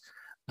Raiders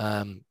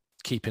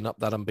keeping up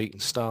that unbeaten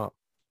start.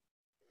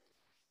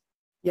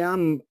 Yeah,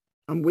 I'm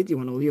with you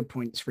on all your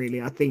points,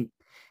 really. I think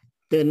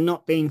the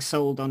not being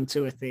sold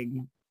onto a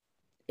thing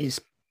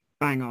is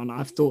bang on.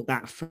 I've thought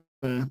that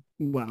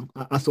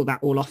I thought that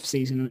all off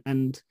season,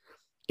 and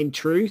in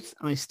truth,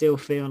 I still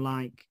feel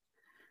like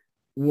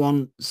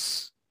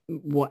once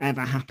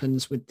whatever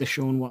happens with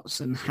Deshaun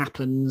Watson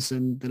happens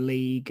and the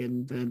league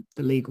and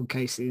the legal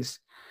cases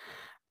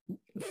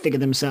figure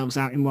themselves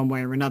out in one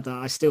way or another,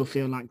 I still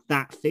feel like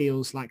that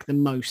feels like the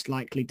most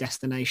likely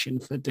destination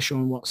for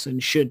Deshaun Watson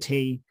should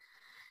he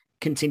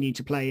continue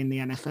to play in the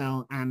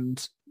NFL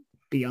and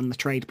be on the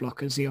trade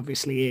block as he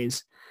obviously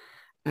is.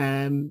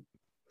 I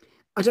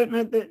don't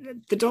know.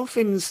 The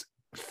Dolphins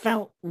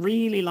felt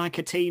really like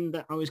a team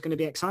that I was going to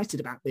be excited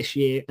about this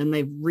year, and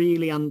they've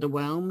really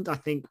underwhelmed. I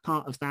think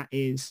part of that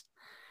is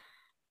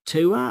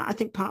Tua. I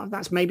think part of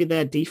that's maybe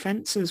their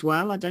defense as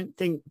well. I don't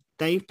think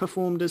they've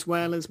performed as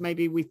well as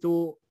maybe we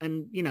thought.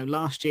 And,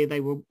 last year they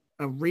were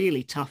a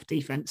really tough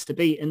defense to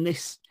beat. And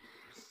this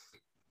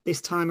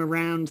time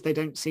around, they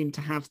don't seem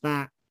to have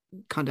that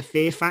kind of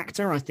fear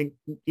factor. I think,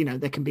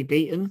 they can be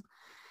beaten.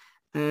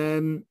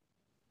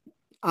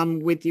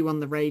 I'm with you on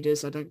the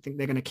Raiders. I don't think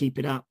they're going to keep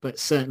it up, but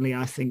certainly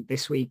I think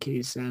this week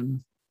is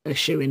a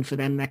shoo-in for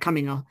them. They're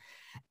coming off.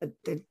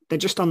 They're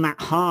just on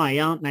that high,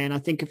 aren't they? And I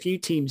think a few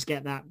teams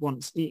get that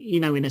once,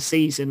 in a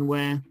season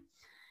where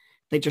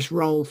they just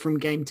roll from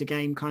game to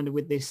game kind of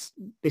with this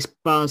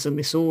buzz and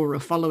this aura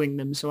following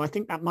them. So I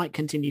think that might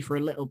continue for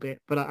a little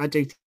bit, but I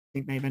do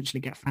think they eventually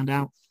get found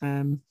out.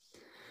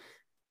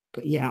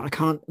 But yeah, I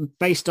can't,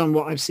 based on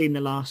what I've seen the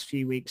last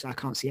few weeks, I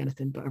can't see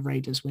anything but a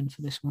Raiders win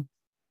for this one.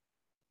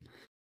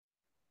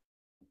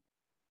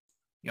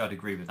 Yeah, I'd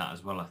agree with that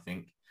as well, I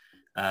think.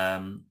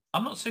 I'm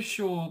not so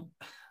sure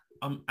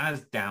I'm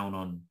as down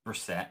on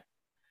Brissett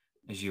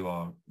as you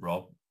are,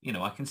 Rob.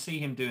 I can see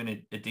him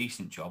doing a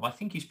decent job. I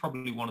think he's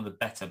probably one of the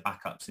better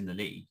backups in the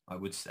league, I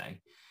would say.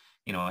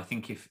 I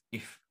think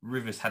if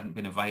Rivers hadn't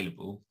been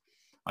available,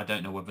 I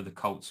don't know whether the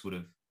Colts would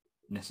have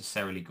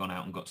necessarily gone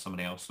out and got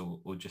somebody else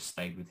or just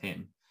stayed with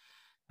him.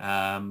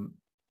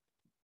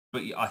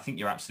 But I think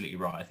you're absolutely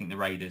right. I think the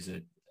Raiders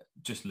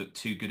just look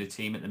too good a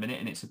team at the minute,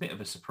 and it's a bit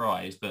of a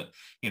surprise, but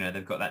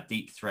they've got that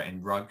deep threat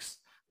in Ruggs,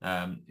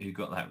 who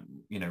got that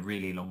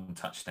really long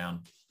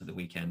touchdown at the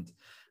weekend.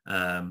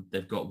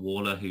 They've got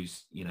Waller,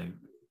 who's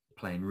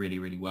playing really,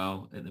 really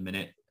well at the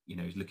minute.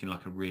 He's looking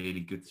like a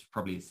really good,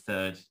 probably his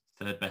third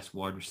best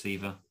wide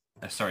receiver.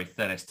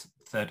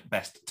 Third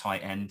best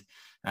tight end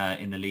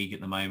in the league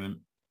at the moment.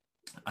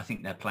 I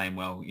think they're playing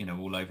well,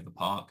 all over the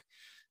park.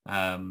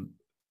 And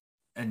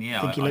yeah,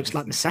 I think he looks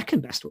like the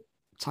second best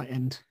tight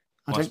end.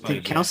 I don't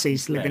think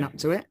Kelsey's living up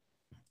to it.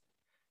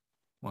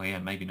 Well, yeah,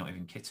 maybe not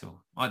even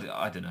Kittle. I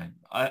don't know.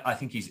 I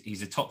think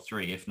he's a top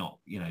three, if not,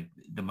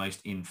 the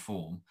most in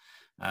form.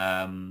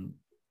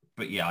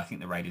 But yeah, I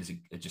think the Raiders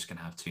are just going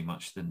to have too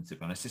much, to be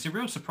honest. It's a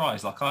real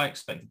surprise. Like, I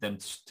expected them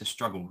to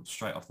struggle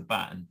straight off the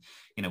bat. And,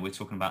 we're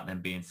talking about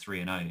them being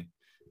 3-0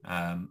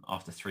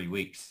 after 3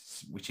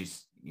 weeks, which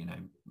is,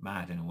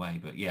 mad in a way.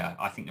 But yeah,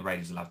 I think the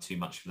Raiders will have too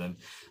much for them.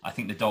 I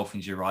think the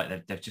Dolphins, you're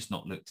right. They've just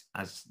not looked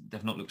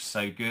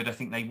so good. I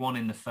think they won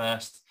in the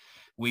first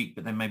week,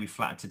 but then maybe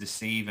flattered to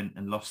deceive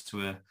and lost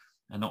to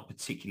a not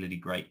particularly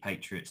great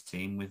Patriots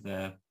team with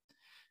a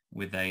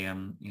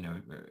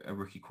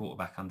rookie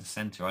quarterback under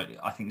center.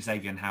 I think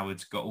Xavier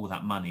Howard's got all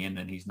that money and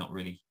then he's not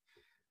really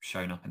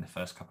shown up in the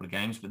first couple of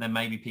games, but then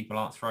maybe people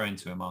aren't throwing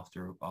to him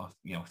after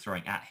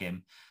throwing at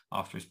him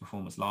after his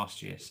performance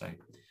last year. So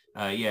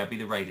yeah, it'd be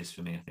the Raiders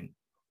for me, I think.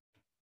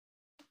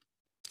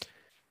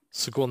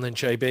 So go on then,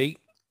 JB.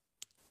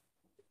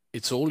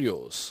 It's all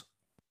yours.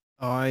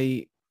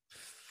 I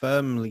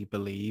firmly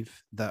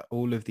believe that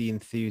all of the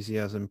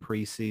enthusiasm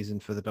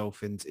pre-season for the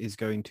Dolphins is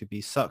going to be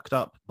sucked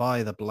up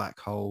by the black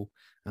hole,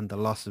 and the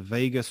Las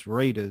Vegas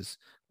Raiders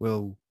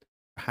will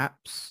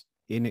perhaps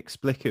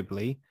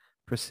inexplicably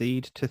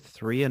proceed to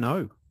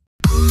 3-0.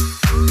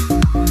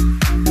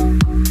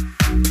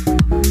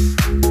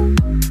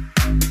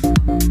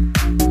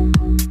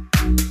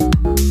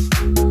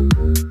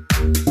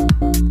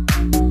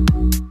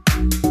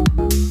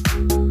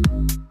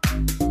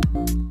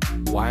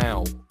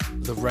 Wow.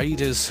 The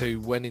Raiders, who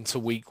went into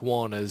week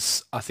one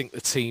as, I think,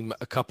 the team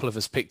a couple of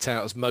us picked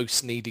out as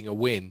most needing a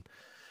win,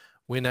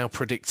 we're now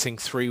predicting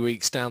 3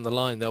 weeks down the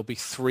line they'll be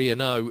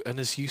 3-0, and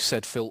as you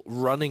said, Phil,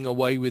 running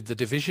away with the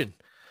division,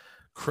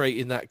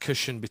 creating that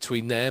cushion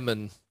between them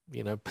and,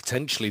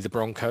 potentially the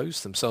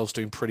Broncos themselves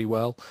doing pretty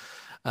well,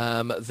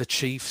 the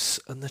Chiefs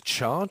and the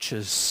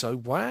Chargers. So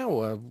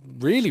wow,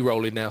 really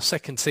rolling now.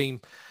 Second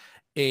team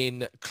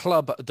in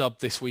Club Dub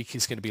this week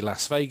is going to be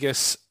Las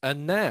Vegas,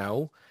 and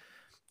now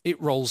it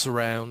rolls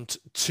around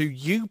to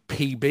you,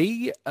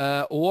 PB.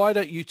 Why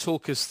don't you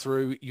talk us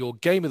through your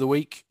game of the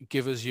week,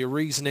 give us your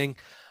reasoning,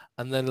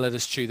 and then let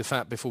us chew the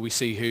fat before we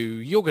see who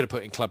you're going to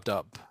put in Club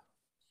Dub.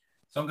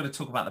 So I'm going to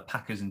talk about the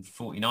Packers and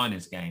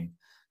 49ers game.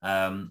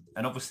 And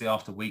obviously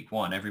after week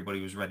one,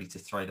 everybody was ready to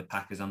throw the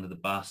Packers under the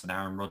bus, and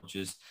Aaron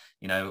Rodgers,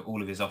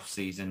 all of his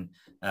off-season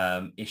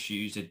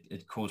issues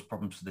had caused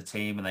problems for the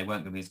team, and they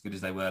weren't going to be as good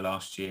as they were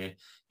last year,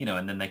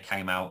 and then they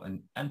came out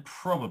and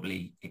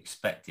probably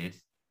expected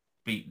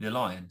beat the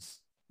Lions.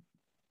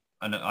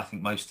 And I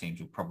think most teams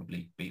will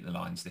probably beat the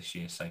Lions this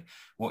year. So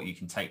what you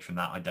can take from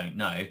that, I don't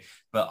know.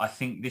 But I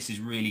think this is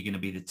really going to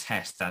be the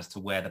test as to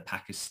where the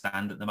Packers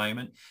stand at the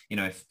moment.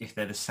 If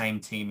they're the same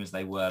team as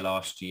they were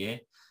last year,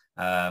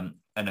 and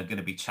are going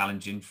to be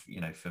challenging,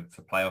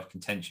 for playoff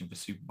contention, for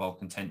Super Bowl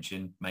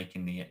contention,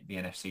 making the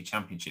NFC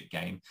Championship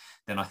game,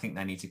 then I think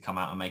they need to come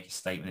out and make a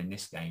statement in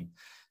this game.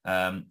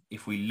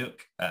 If we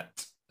look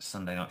at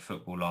Sunday Night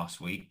Football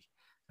last week,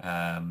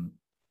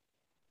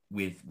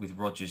 with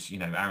Rodgers,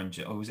 Aaron,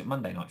 or was it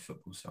Monday Night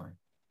Football? Sorry,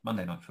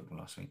 Monday Night Football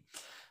last week.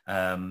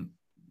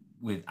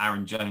 with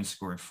Aaron Jones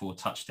scoring 4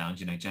 touchdowns.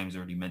 You know, James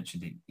already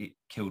mentioned it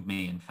killed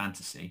me in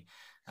fantasy.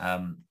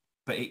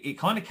 But it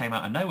kind of came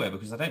out of nowhere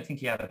because I don't think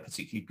he had a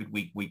particularly good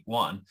week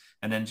 1,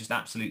 and then just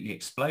absolutely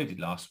exploded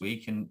last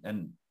week.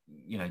 And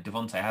you know,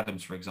 Devontae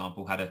Adams, for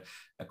example, had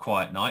a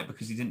quiet night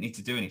because he didn't need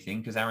to do anything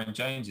because Aaron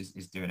Jones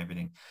is doing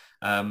everything.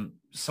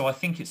 So I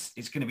think it's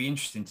going to be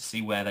interesting to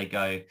see where they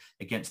go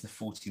against the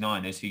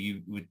 49ers, who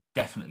you would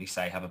definitely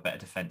say have a better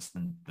defense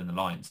than the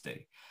Lions do.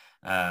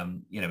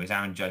 You know, is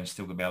Aaron Jones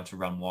still going to be able to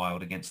run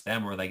wild against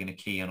them, or are they going to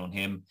key in on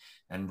him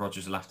and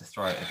Rodgers will have to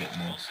throw it a bit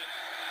more?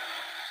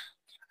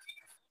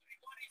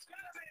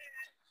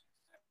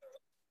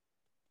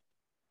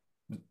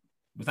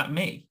 Was that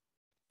me?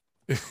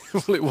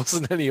 Well, it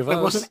wasn't any of us.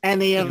 It wasn't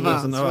any of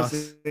us.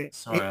 Was it?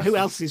 Sorry, Who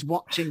else is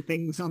watching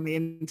things on the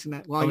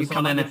internet while you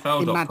come on up with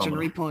NFL.com,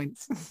 imaginary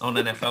points? On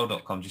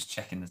NFL.com, just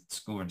checking the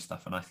score and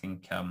stuff, and I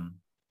think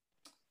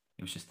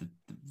it was just the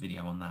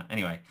video on that.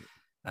 Anyway,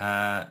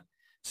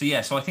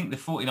 so I think the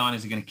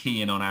 49ers are going to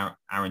key in on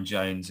Aaron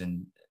Jones,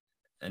 and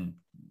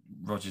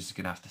Rodgers is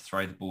going to have to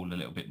throw the ball a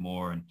little bit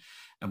more, and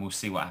we'll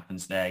see what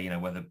happens there. You know,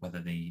 whether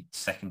the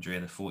secondary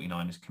of the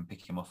 49ers can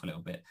pick him off a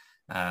little bit.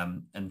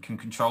 And can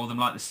control them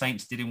like the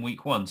Saints did in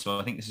week 1. So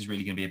I think this is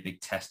really going to be a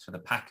big test for the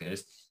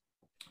Packers.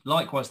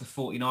 Likewise, the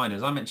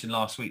 49ers, I mentioned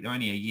last week, they're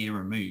only a year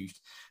removed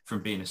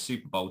from being a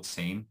Super Bowl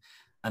team.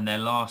 And their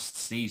last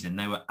season,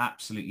 they were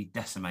absolutely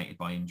decimated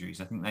by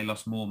injuries. I think they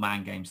lost more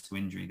man games to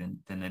injury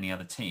than any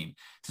other team.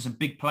 So some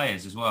big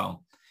players as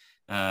well.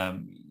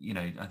 You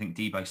know, I think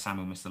Deebo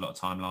Samuel missed a lot of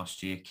time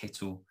last year.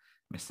 Kittle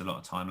missed a lot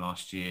of time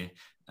last year.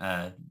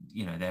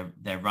 You know,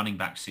 their running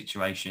back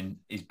situation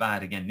is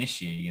bad again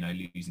this year, you know,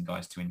 losing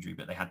guys to injury,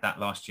 but they had that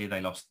last year.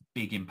 They lost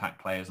big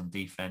impact players on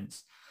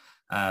defense.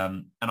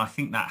 And I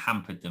think that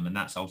hampered them, and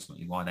that's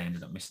ultimately why they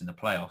ended up missing the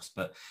playoffs.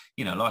 But,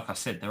 you know, like I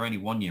said, they're only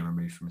 1 year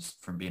removed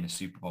from being a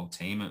Super Bowl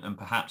team, and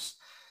perhaps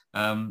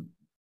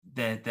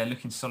they're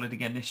looking solid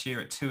again this year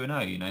at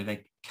 2-0. You know,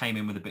 they came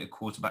in with a bit of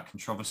quarterback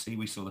controversy.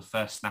 We saw the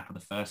first snap of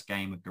the first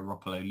game with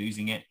Garoppolo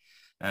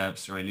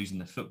losing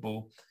the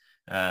football.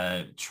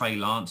 Trey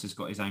Lance has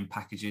got his own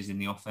packages in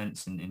the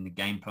offense and in the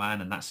game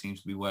plan, and that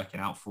seems to be working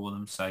out for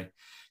them. So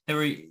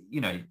they're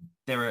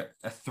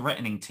a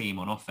threatening team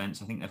on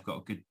offense. I think they've got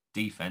a good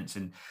defense,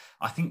 and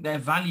I think their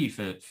value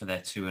for their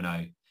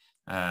 2-0,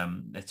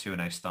 their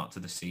 2-0 start to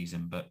the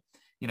season. But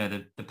you know,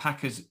 the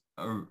Packers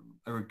are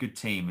a good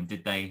team, and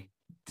did they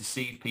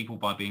deceive people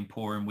by being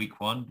poor in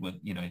week 1? When,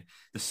 you know,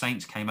 the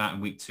Saints came out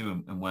in week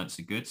 2 and weren't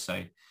so good.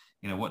 So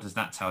you know, what does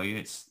that tell you?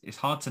 It's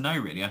hard to know,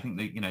 really. I think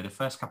that, you know, the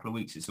first couple of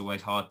weeks, it's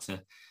always hard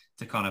to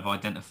kind of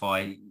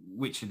identify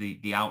which of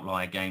the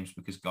outlier games,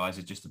 because guys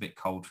are just a bit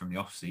cold from the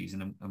off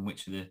season, and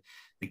which are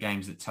the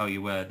games that tell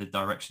you where the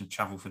direction of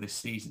travel for this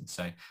season.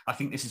 So I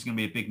think this is going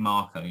to be a big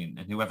marker, and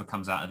whoever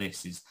comes out of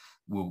this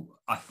will,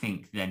 I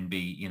think, then be,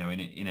 you know,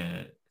 in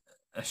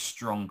a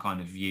strong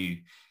kind of view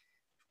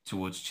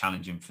towards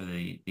challenging for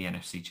the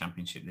NFC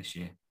Championship this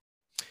year.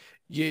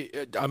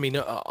 Yeah, I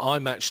mean,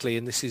 I'm actually,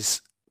 and this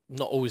is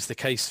not always the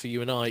case for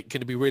you and I, going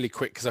to be really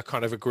quick because I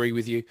kind of agree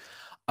with you.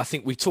 I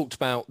think we talked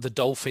about the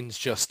Dolphins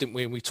just, didn't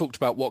we? And we talked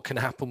about what can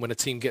happen when a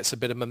team gets a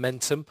bit of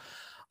momentum.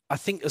 I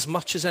think as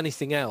much as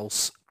anything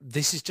else,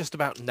 this is just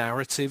about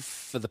narrative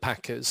for the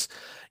Packers.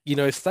 You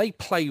know, if they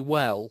play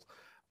well,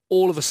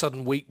 all of a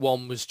sudden week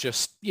 1 was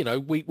just, you know,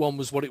 week 1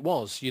 was what it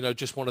was, you know,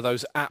 just one of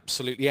those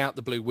absolutely out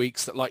the blue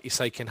weeks that, like you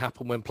say, can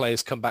happen when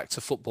players come back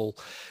to football,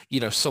 you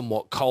know,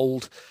 somewhat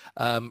cold.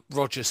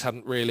 Rodgers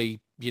hadn't really,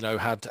 you know,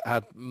 had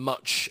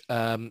much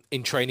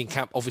in training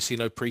camp, obviously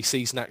no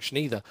preseason action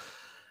either.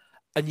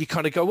 And you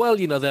kind of go, well,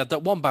 you know, they had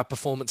that one bad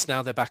performance,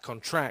 now they're back on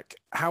track.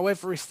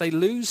 However, if they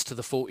lose to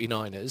the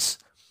 49ers,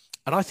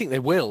 and I think they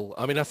will.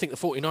 I mean, I think the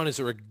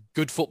 49ers are a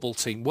good football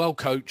team, well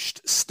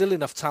coached, still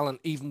enough talent,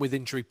 even with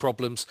injury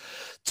problems,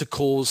 to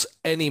cause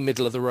any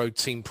middle-of-the-road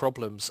team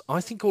problems.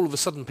 I think all of a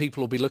sudden people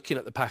will be looking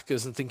at the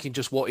Packers and thinking,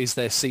 just what is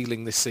their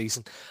ceiling this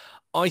season?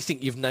 I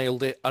think you've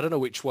nailed it. I don't know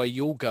which way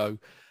you'll go,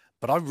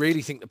 but I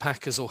really think the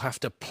Packers will have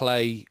to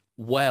play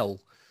well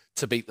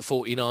to beat the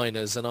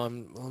 49ers, and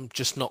I'm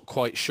just not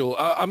quite sure.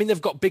 I mean,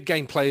 they've got big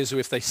game players who,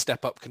 if they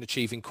step up, can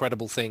achieve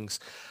incredible things.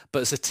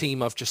 But as a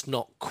team, I've just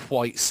not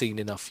quite seen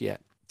enough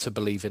yet to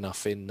believe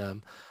enough in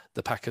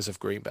the Packers of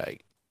Green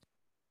Bay.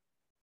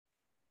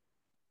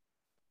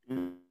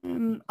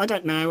 I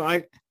don't know.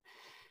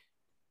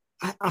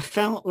 I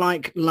felt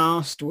like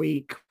last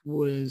week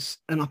was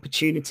an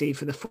opportunity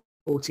for the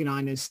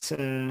 49ers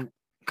to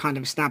kind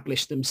of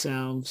establish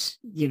themselves.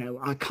 You know,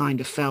 I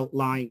kind of felt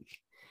like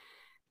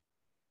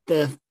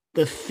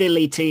the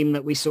Philly team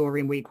that we saw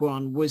in week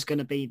 1 was going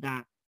to be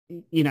that,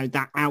 you know,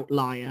 that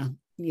outlier.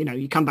 You know,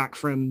 you come back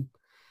from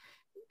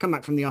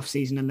the off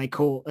season and they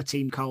caught a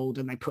team cold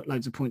and they put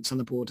loads of points on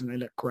the board and they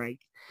look great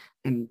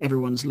and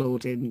everyone's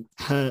lauding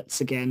Hurts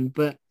again.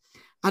 But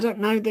I don't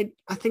know.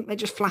 I think they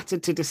just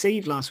flattered to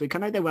deceive last week. I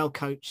know they're well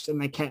coached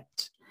and they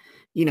kept,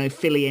 you know,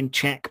 Philly in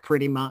check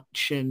pretty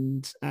much.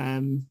 And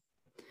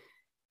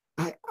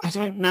I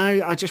don't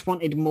know. I just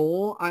wanted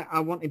more. I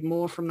wanted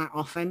more from that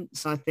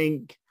offense. I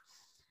think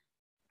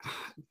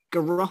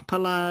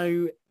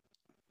Garoppolo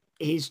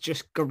is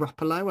just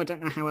Garoppolo. I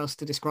don't know how else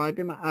to describe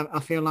him. I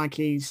feel like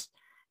he's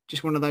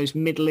just one of those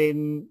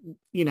middling,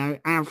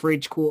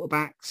 average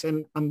quarterbacks.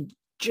 And I'm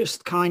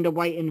just kind of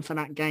waiting for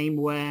that game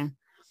where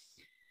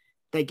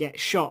they get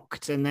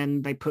shocked and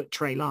then they put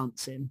Trey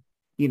Lance in,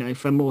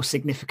 for more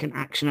significant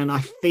action. And I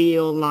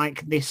feel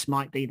like this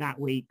might be that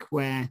week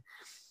where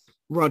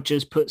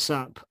Rodgers puts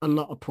up a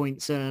lot of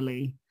points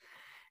early.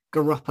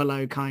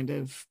 Garoppolo kind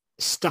of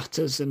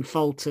stutters and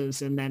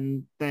falters, and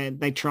then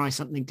they try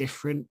something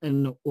different,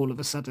 and all of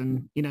a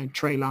sudden,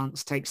 Trey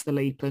Lance takes the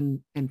leap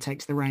and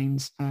takes the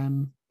reins.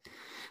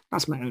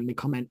 That's my only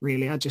comment,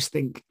 really. I just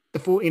think the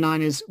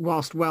 49ers,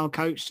 whilst well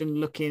coached and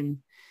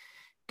looking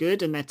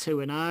good, and they're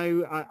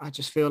 2-0, I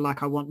just feel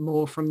like I want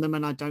more from them,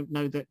 and I don't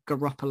know that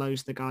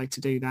Garoppolo's the guy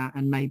to do that.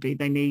 And maybe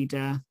they need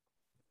a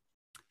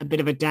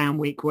bit of a down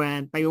week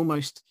where they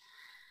almost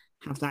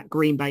have that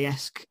Green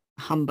Bay-esque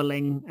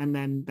humbling, and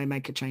then they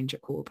make a change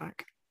at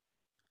quarterback.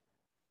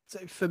 So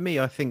for me,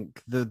 I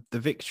think the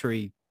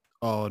victory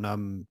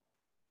on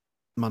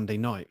Monday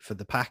night for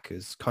the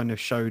Packers kind of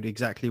showed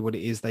exactly what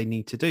it is they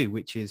need to do,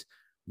 which is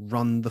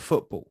run the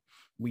football.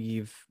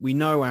 We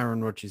know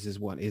Aaron Rodgers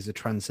is a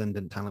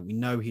transcendent talent. We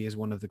know he is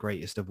one of the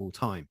greatest of all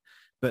time.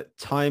 But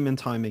time and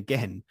time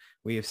again,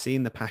 we have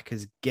seen the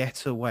Packers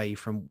get away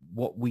from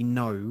what we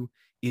know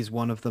is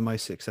one of the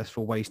most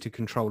successful ways to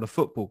control a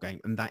football game,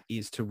 and that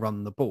is to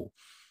run the ball.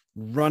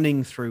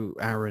 Running through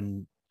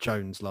Aaron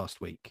Jones last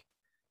week.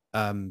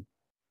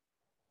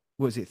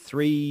 Was it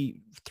three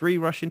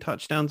rushing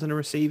touchdowns and a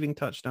receiving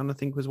touchdown, I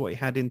think was what he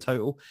had in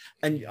total.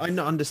 And I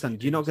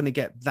understand you're not going to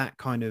get that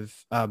kind of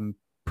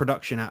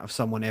production out of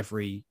someone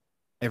every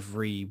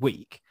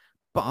week,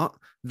 but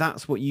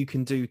that's what you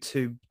can do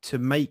to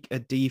make a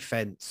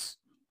defense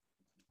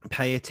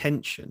pay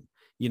attention,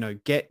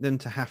 get them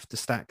to have to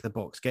stack the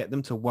box, get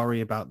them to worry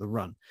about the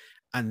run,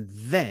 and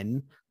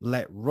then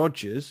let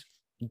Rodgers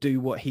do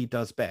what he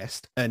does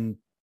best and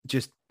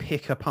just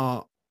pick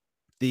apart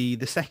the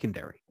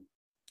secondary.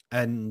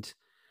 And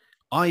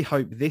I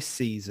hope this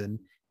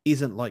season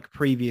isn't like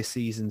previous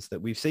seasons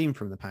that we've seen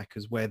from the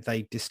Packers, where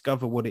they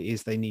discover what it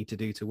is they need to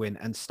do to win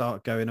and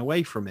start going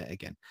away from it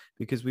again.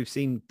 Because we've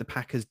seen the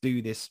Packers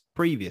do this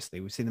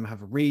previously. We've seen them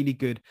have a really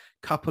good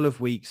couple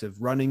of weeks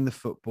of running the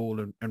football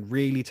and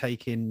really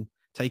taking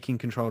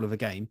control of a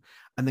game.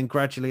 And then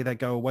gradually they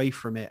go away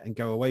from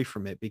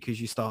it because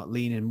you start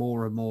leaning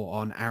more and more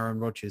on Aaron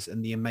Rodgers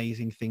and the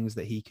amazing things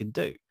that he can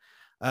do.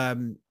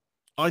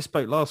 I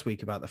spoke last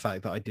week about the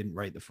fact that I didn't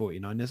rate the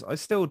 49ers. I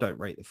still don't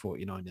rate the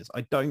 49ers.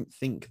 I don't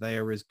think they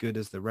are as good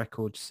as the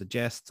record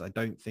suggests. I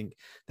don't think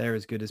they're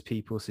as good as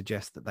people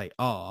suggest that they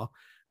are.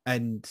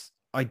 And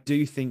I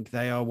do think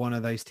they are one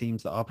of those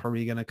teams that are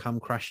probably going to come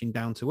crashing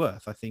down to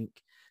earth. I think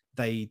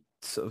they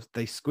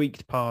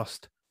squeaked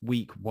past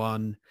week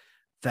one.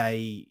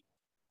 They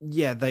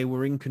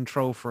were in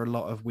control for a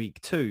lot of week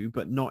two,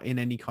 but not in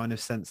any kind of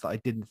sense that I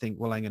didn't think,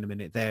 well, hang on a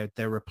minute,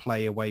 they're a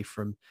play away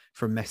from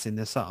messing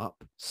this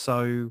up.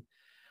 So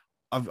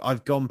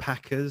I've gone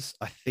Packers.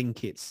 I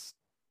think it's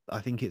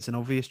an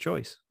obvious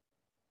choice.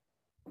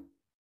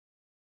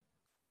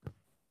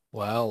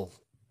 Well,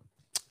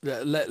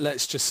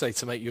 let's just say,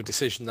 to make your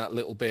decision that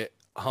little bit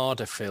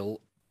harder, Phil,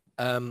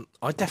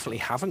 I definitely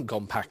haven't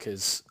gone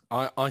Packers.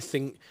 I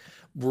think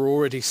we're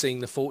already seeing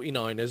the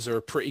 49ers are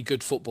a pretty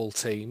good football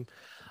team.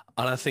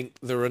 And I think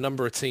there are a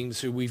number of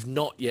teams who we've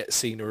not yet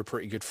seen are a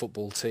pretty good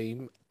football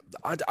team.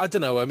 I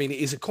don't know. I mean, it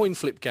is a coin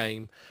flip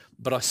game,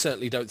 but I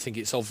certainly don't think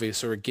it's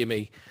obvious or a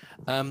gimme.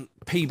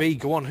 PB,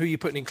 go on. Who are you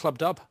putting in Club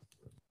Dub?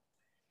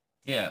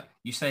 Yeah,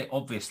 you say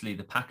obviously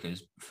the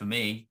Packers. For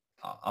me,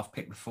 I've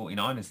picked the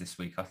 49ers this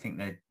week. I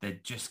think they're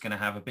just going to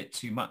have a bit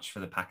too much for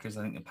the Packers.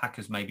 I think the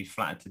Packers may be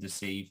flattered to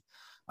deceive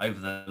over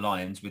the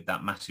Lions with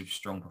that massive,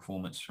 strong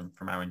performance from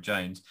Aaron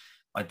Jones.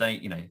 I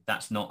don't,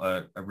 that's not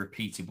a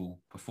repeatable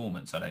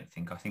performance, I don't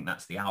think. I think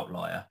that's the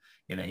outlier.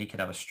 He could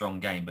have a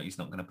strong game, but he's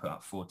not going to put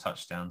up 4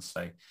 touchdowns.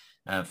 So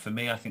for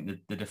me, I think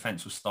the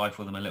defense will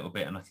stifle them a little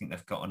bit, and I think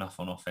they've got enough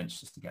on offense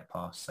just to get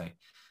past. So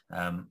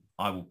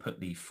I will put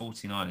the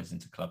 49ers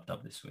into Club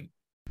Dub this week.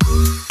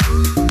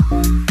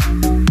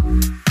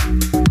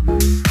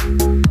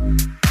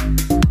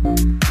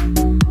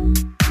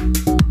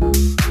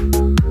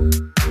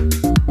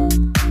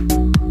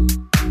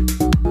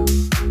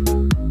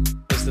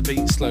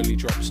 Slowly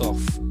drops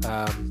off.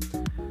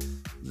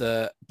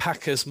 The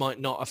Packers might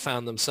not have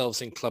found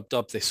themselves in Club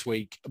Dub this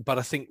week, but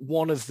I think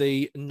one of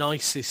the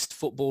nicest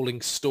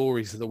footballing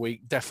stories of the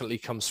week definitely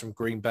comes from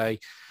Green Bay.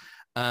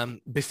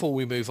 Before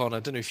we move on, I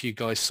don't know if you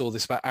guys saw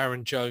this about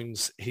Aaron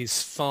Jones.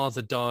 His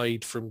father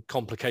died from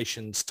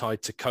complications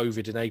tied to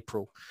COVID in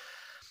April.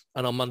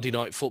 And on Monday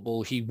Night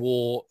Football, he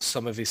wore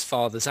some of his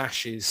father's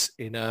ashes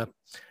in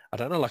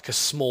like a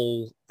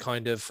small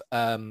kind of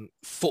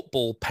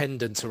football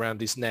pendant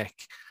around his neck.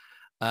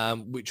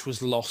 Which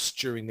was lost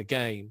during the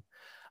game.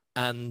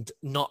 And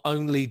not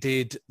only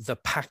did the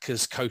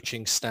Packers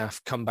coaching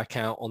staff come back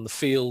out on the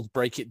field,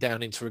 break it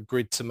down into a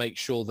grid to make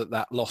sure that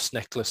that lost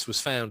necklace was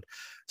found,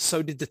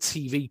 so did the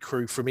TV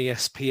crew from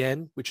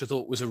ESPN, which I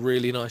thought was a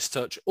really nice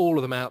touch. All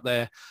of them out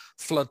there,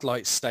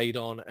 floodlights stayed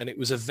on, and it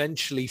was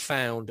eventually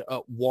found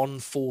at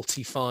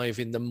 1:45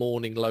 in the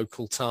morning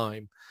local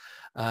time.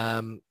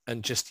 And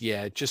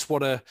just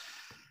what a,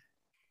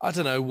 I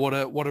don't know, what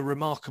a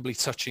remarkably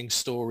touching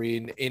story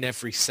in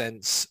every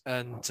sense.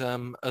 And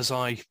as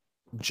I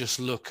just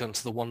look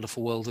onto the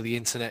wonderful world of the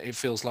internet, it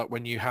feels like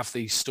when you have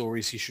these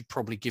stories, you should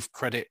probably give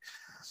credit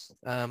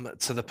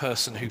to the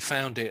person who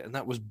found it, and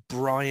that was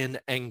Brian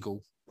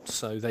Engel.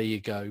 So there you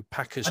go,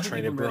 Packers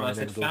trainer Brian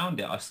Engel. They'd found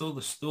it. I saw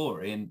the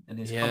story and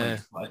his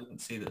comments, but I didn't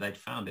see that they'd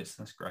found it. So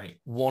that's great.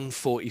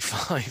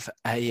 1:45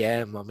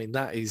 a.m. I mean,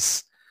 that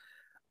is,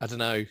 I don't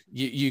know.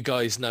 You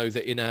guys know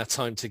that in our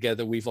time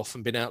together, we've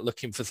often been out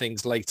looking for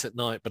things late at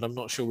night, but I'm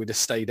not sure we'd have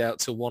stayed out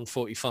till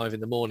 1:45 in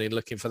the morning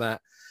looking for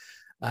that.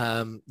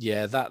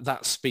 That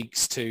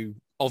speaks to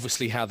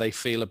obviously how they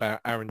feel about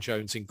Aaron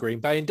Jones in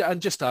Green Bay,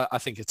 and just I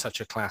think a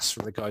touch of class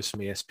from the guys from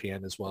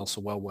ESPN as well, so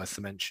well worth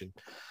the mention.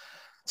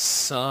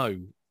 So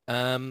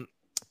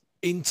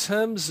in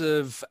terms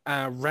of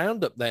our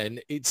roundup then,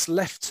 it's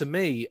left to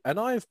me, and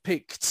I've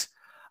picked,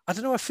 I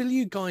don't know, I feel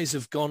you guys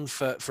have gone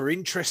for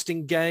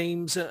interesting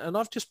games, and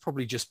I've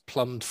probably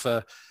plumbed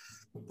for,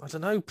 I don't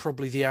know,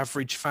 probably the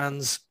average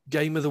fan's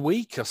game of the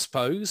week, I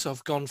suppose.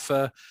 I've gone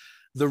for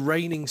the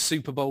reigning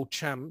Super Bowl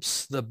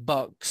champs, the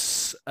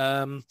Bucs,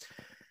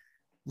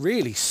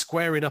 really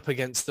squaring up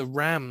against the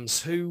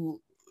Rams,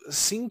 who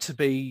seem to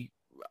be,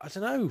 I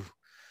don't know,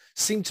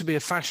 a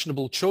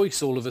fashionable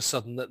choice all of a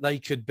sudden, that they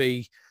could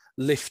be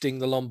lifting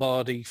the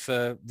Lombardi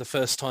for the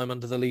first time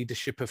under the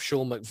leadership of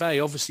Sean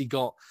McVay. Obviously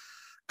got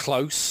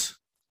close,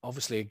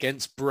 obviously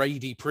against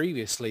Brady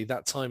previously,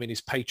 that time in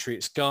his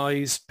Patriots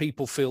guise.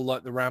 People feel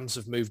like the Rams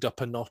have moved up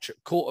a notch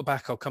at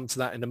quarterback. I'll come to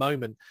that in a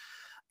moment.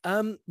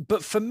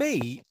 But for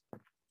me,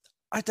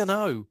 I don't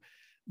know.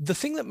 The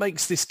thing that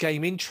makes this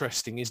game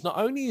interesting is not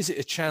only is it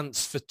a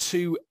chance for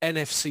two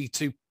NFC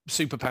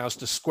superpowers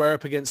to square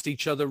up against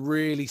each other,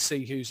 really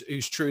see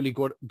who's truly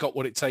got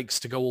what it takes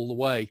to go all the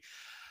way,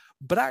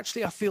 but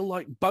actually I feel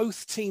like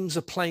both teams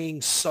are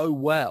playing so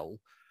well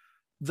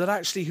that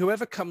actually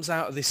whoever comes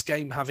out of this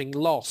game having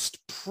lost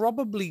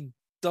probably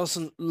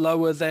doesn't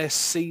lower their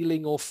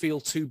ceiling or feel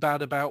too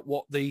bad about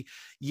what the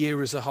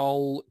year as a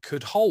whole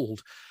could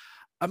hold.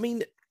 I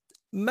mean,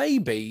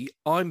 maybe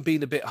I'm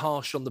being a bit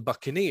harsh on the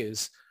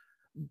Buccaneers,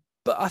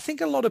 but I think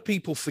a lot of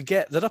people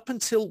forget that up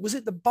until, was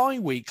it the bye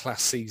week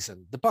last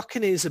season, the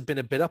Buccaneers have been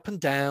a bit up and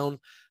down.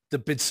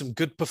 There'd been some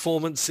good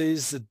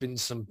performances, there'd been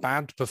some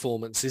bad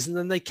performances, and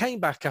then they came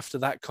back after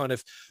that kind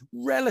of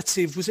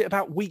relative, was it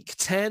about week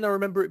 10? I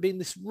remember it being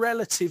this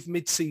relative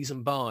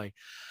mid-season bye.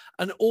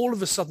 And all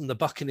of a sudden, the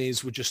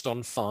Buccaneers were just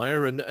on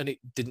fire, and it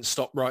didn't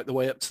stop right the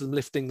way up to them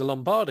lifting the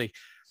Lombardi.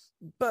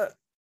 But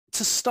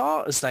to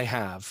start as they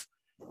have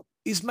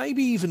is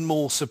maybe even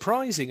more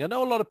surprising. I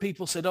know a lot of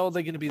people said, oh,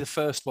 they're going to be the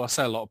first. Well, I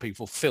say a lot of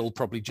people. Phil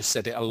probably just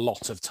said it a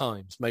lot of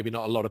times, maybe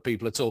not a lot of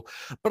people at all.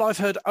 But I've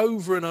heard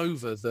over and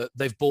over that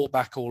they've bought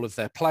back all of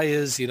their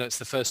players. You know, it's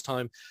the first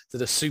time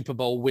that a Super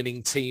Bowl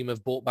winning team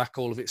have bought back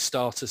all of its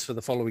starters for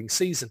the following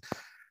season.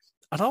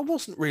 And I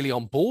wasn't really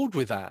on board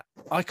with that.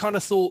 I kind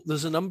of thought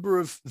there's a number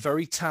of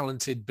very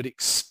talented but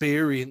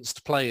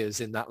experienced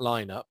players in that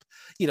lineup.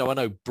 You know, I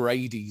know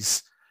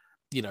Brady's,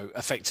 you know,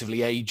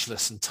 effectively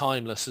ageless and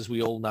timeless, as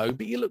we all know.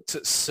 But you looked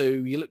at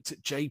Sue, you looked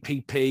at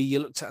JPP, you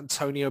looked at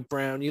Antonio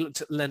Brown, you looked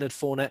at Leonard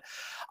Fournette.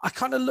 I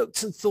kind of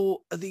looked and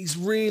thought, are these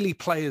really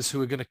players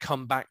who are going to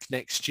come back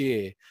next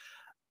year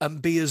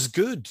and be as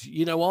good?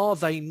 You know, are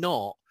they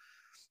not,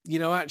 you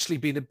know, actually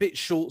being a bit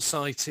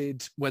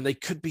short-sighted when they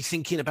could be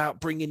thinking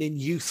about bringing in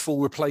youthful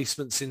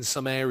replacements in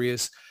some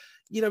areas?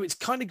 You know, it's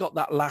kind of got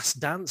that last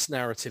dance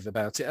narrative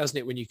about it, hasn't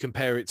it, when you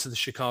compare it to the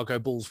Chicago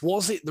Bulls?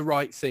 Was it the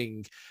right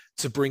thing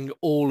to bring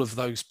all of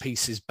those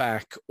pieces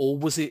back, or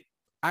was it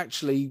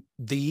actually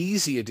the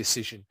easier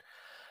decision?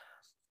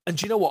 And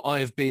do you know what?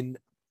 I have been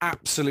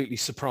absolutely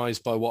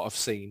surprised by what I've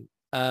seen.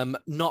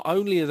 Not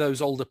only are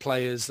those older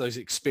players, those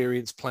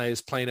experienced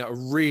players playing at a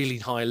really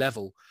high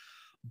level,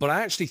 but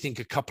I actually think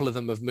a couple of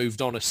them have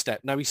moved on a step.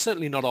 Now, he's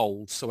certainly not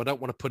old, so I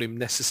don't want to put him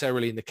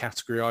necessarily in the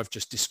category I've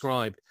just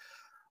described.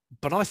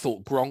 But I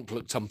thought Gronk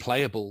looked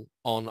unplayable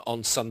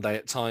on Sunday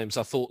at times.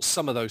 I thought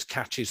some of those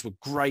catches were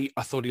great.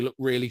 I thought he looked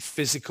really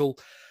physical.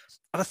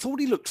 And I thought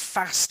he looked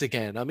fast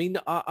again. I mean,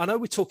 I know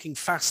we're talking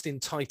fast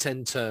in tight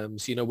end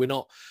terms. You know, we're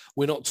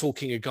not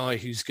talking a guy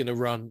who's going to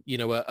run, you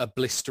know, a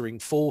blistering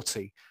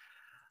 40.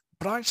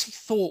 But I actually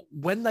thought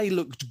when they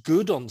looked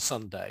good on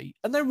Sunday,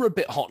 and they were a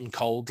bit hot and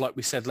cold, like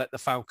we said, let the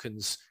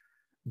Falcons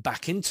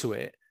back into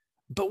it.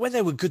 But when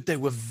they were good, they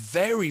were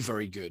very,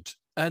 very good.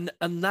 And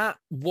that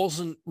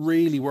wasn't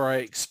really where I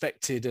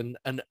expected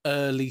an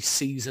early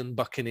season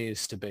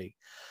Buccaneers to be.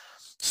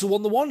 So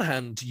on the one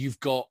hand, you've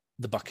got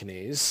the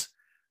Buccaneers,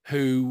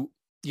 who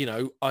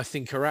I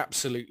think are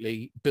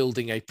absolutely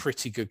building a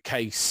pretty good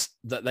case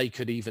that they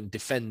could even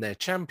defend their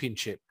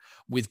championship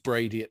with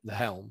Brady at the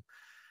helm.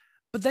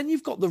 But then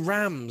you've got the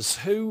Rams,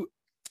 who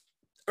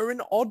are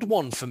an odd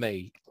one for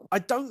me. I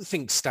don't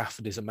think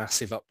Stafford is a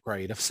massive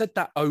upgrade. I've said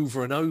that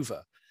over and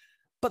over.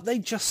 But they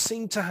just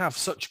seem to have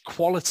such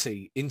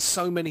quality in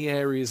so many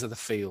areas of the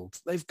field.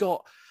 They've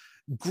got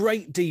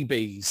great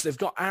DBs. They've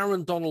got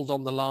Aaron Donald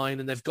on the line,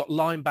 and they've got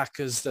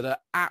linebackers that are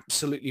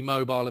absolutely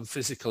mobile and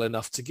physical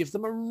enough to give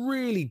them a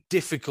really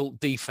difficult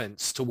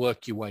defense to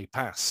work your way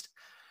past.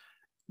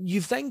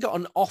 You've then got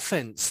an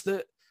offense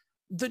that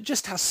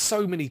just has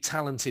so many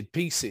talented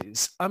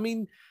pieces. I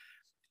mean,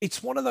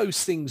 it's one of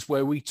those things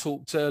where we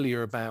talked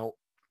earlier about,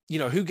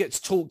 who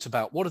gets talked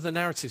about, what are the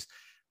narratives?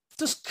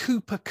 Does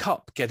Cooper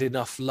Kupp get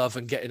enough love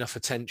and get enough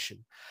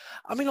attention?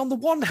 I mean, on the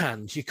one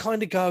hand, you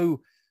kind of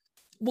go,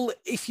 well,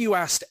 if you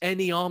asked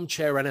any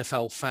armchair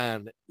NFL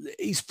fan,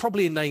 he's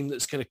probably a name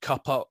that's going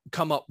to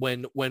come up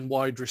when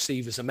wide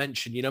receivers are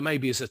mentioned,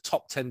 maybe as a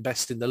top 10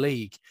 best in the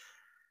league.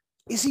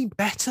 Is he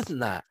better than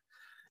that?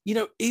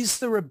 Is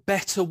there a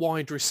better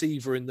wide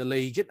receiver in the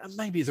league? And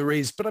maybe there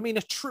is, but I mean,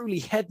 a truly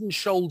head and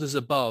shoulders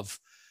above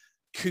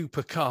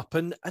Cooper Kupp,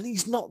 and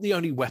he's not the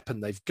only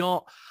weapon they've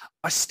got.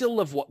 I still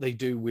love what they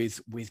do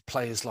with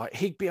players like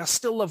Higbee. I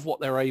still love what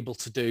they're able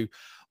to do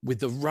with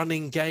the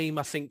running game.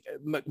 I think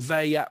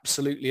McVay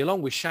absolutely,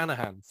 along with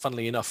Shanahan,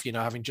 funnily enough,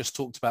 having just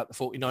talked about the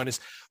 49ers,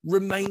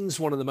 remains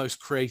one of the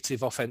most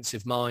creative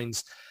offensive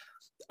minds.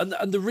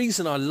 And the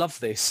reason I love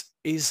this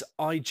is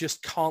I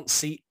just can't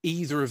see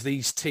either of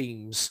these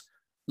teams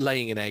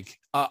laying an egg.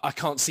 I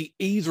can't see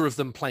either of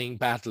them playing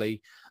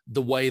badly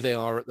the way they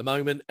are at the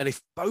moment. And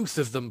if both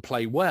of them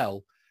play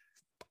well,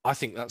 I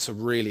think that's a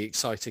really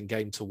exciting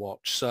game to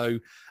watch. So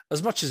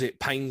as much as it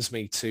pains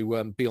me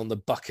to be on the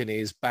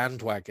Buccaneers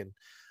bandwagon,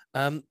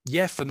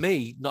 for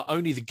me, not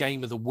only the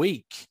game of the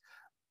week,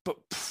 but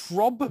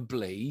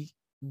probably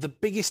the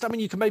biggest, I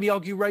mean, you can maybe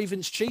argue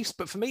Ravens Chiefs,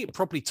 but for me, it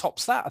probably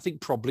tops that. I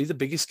think probably the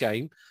biggest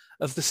game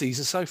of the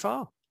season so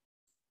far.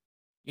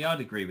 Yeah, I'd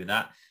agree with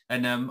that.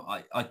 And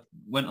I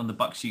went on the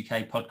Bucks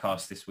UK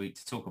podcast this week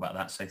to talk about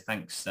that. So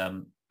thanks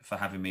for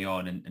having me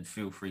on, and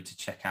feel free to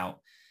check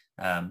out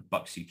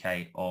Bucks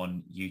UK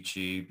on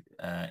YouTube,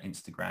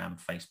 Instagram,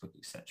 Facebook,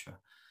 etc.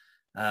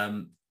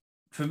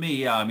 For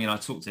me, I mean, I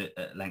talked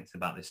at length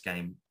about this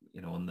game,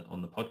 on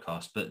the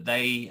podcast, but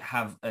they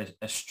have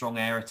a strong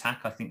air attack,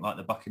 I think, like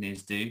the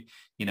Buccaneers do.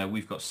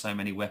 We've got so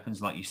many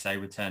weapons, like you say,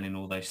 returning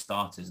all those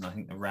starters, and I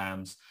think the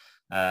Rams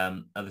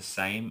are the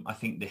same. I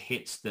think the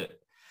hits that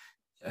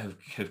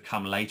have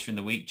come later in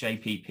the week,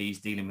 JPP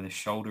is dealing with a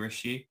shoulder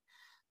issue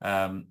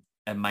and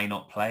may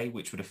not play,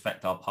 which would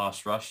affect our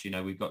pass rush.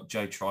 We've got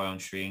Joe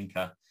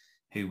Tryon-Shoyinka,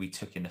 who we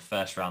took in the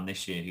first round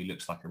this year, who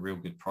looks like a real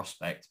good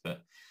prospect,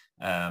 but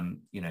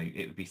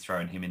it would be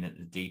throwing him in at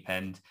the deep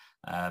end.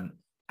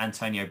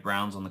 Antonio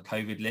Brown's on the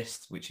COVID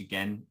list, which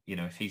again,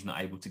 if he's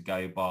not able to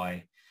go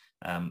by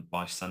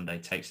Sunday,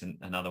 takes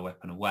another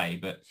weapon away.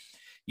 But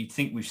you'd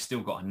think we've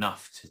still got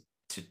enough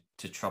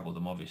to trouble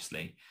them,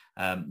 obviously.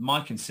 My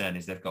concern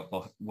is they've got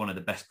one of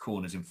the best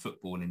corners in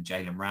football in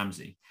Jalen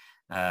Ramsey.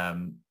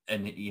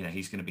 And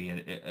he's going to be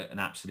an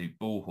absolute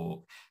ball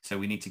hawk. So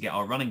we need to get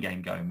our running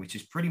game going, which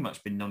has pretty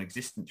much been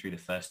non-existent through the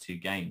first two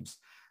games.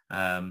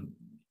 And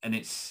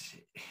it's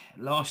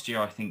last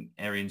year, I think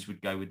Arians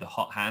would go with the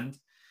hot hand,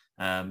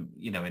 and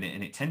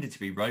it tended to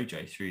be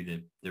Rojo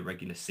through the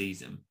regular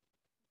season,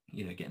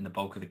 getting the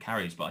bulk of the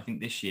carries. But I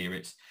think this year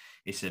it's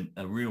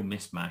a real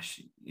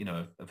mismatch,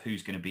 of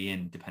who's going to be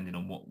in depending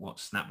on what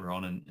snap we're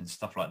on and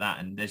stuff like that.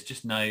 And there's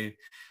just I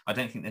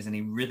don't think there's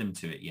any rhythm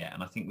to it yet.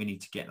 And I think we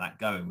need to get that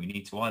going. We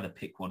need to either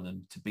pick one of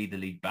them to be the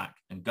lead back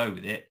and go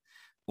with it,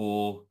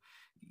 or,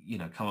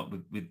 come up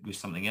with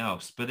something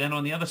else. But then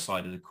on the other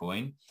side of the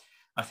coin,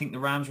 I think the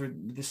Rams were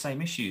the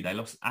same issue. They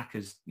lost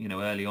Akers,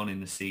 early on in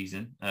the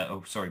season,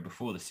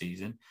 before the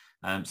season.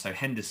 So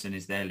Henderson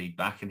is their lead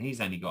back, and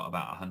he's only got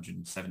about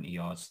 170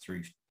 yards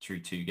through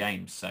two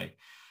games. So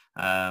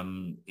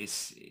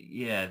it's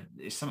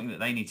something that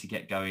they need to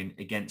get going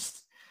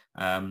against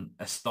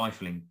a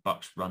stifling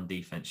Bucks run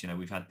defense.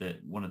 We've had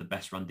one of the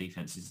best run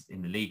defenses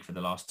in the league for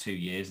the last 2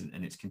 years,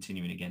 and it's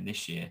continuing again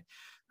this year.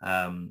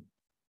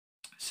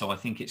 So I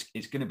think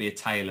it's going to be a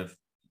tale of,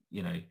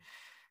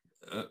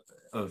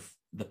 of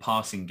the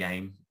passing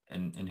game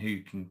and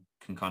who can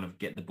kind of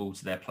get the ball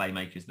to their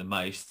playmakers the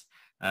most.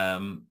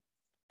 And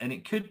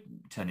it could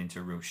turn into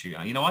a real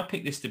shootout. I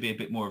picked this to be a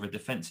bit more of a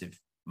defensive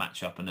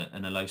matchup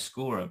and a low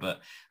scorer,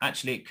 but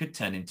actually it could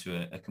turn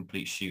into a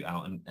complete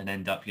shootout and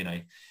end up,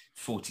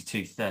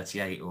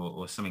 42-38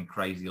 or something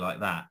crazy like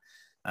that.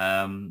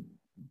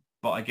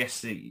 But I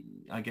guess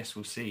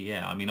we'll see.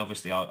 Yeah. I mean,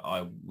 obviously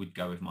I would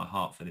go with my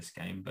heart for this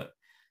game, but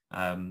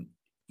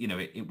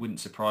it wouldn't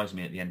surprise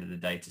me at the end of the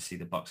day to see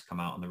the Bucks come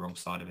out on the wrong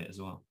side of it as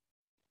well.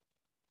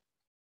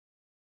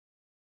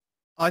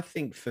 I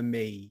think for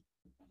me,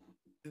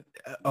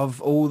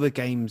 of all the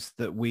games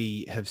that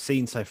we have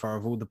seen so far,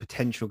 of all the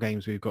potential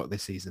games we've got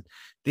this season,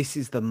 this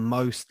is the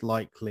most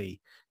likely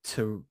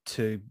to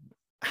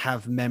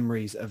have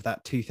memories of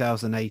that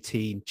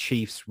 2018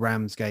 Chiefs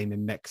Rams game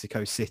in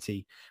Mexico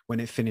City when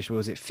it finished,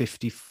 was it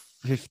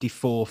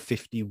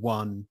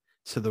 54-51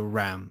 to the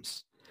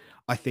Rams?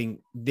 I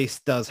think this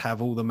does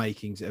have all the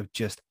makings of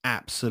just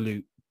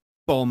absolute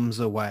bombs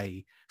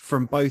away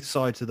from both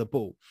sides of the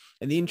ball.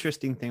 And the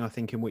interesting thing, I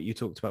think, in what you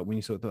talked about when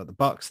you talked about the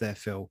Bucs there,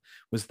 Phil,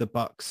 was the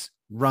Bucs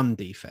run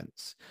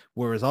defense.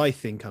 Whereas I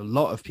think a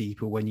lot of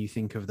people, when you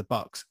think of the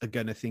Bucs, are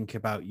going to think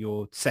about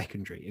your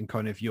secondary and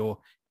kind of your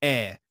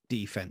air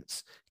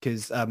defense.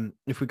 Because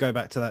if we go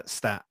back to that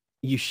stat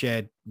you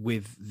shared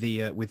with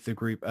the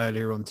group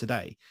earlier on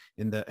today,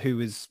 in that who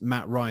is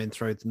Matt Ryan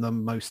thrown the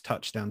most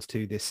touchdowns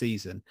to this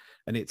season,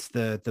 and it's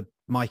the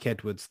Mike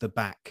Edwards, the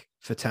back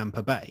for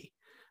Tampa Bay.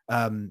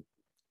 The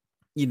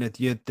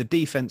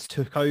defense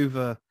took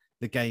over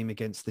the game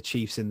against the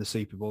Chiefs in the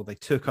Super Bowl. They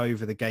took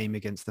over the game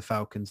against the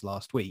Falcons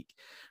last week.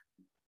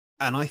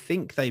 And I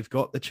think they've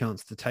got the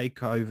chance to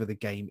take over the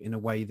game in a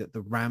way that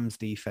the Rams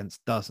defense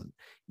doesn't.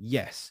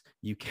 Yes,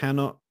 you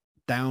cannot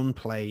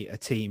downplay a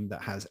team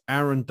that has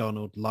Aaron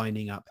Donald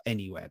lining up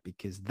anywhere,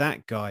 because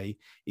that guy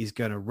is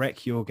going to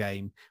wreck your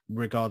game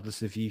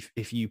regardless of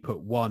if you put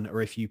one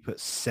or if you put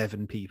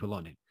 7 people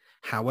on him.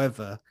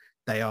 However,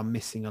 they are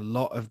missing a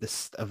lot of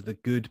the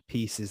good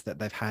pieces that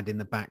they've had in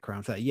the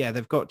background. So, yeah,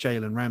 they've got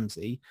Jalen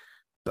Ramsey,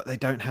 but they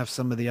don't have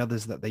some of the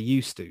others that they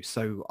used to.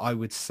 So I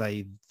would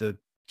say the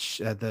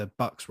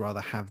Bucs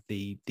rather have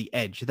the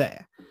edge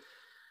there.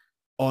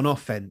 On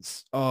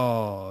offense,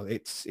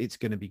 it's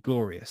going to be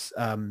glorious.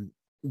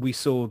 We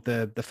saw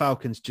the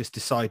Falcons just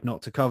decide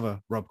not to cover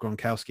Rob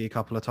Gronkowski a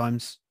couple of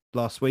times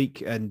last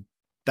week, and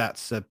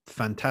that's a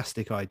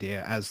fantastic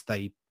idea, as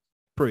they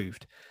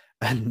proved.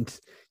 And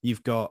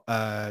you've got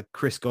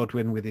Chris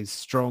Godwin with his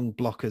strong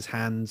blockers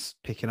hands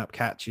picking up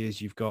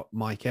catches. You've got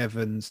Mike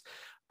Evans.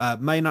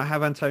 May not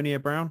have Antonio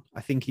Brown.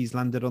 I think he's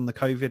landed on the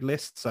COVID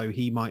list, so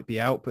he might be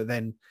out. But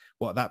then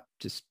what that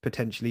just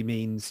potentially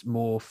means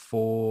more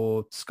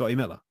for Scotty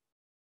Miller.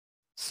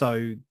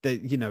 So,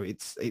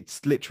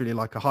 it's literally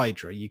like a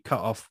hydra. You cut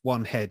off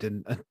one head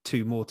and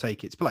 2 more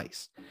take its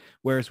place.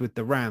 Whereas with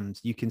the Rams,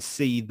 you can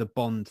see the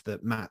bond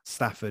that Matt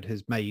Stafford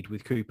has made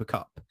with Cooper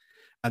Kupp.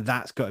 And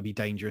that's got to be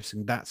dangerous,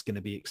 and that's going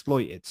to be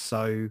exploited.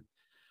 So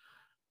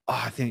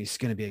I think it's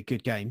going to be a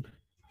good game.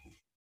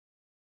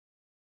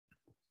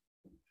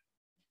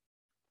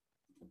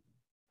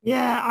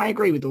 Yeah, I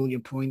agree with all your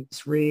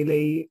points,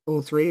 really,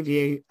 all 3 of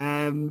you.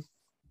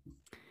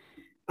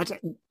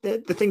 The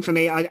thing for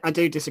me, I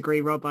do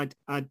disagree, Rob.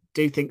 I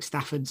do think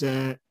Stafford's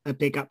a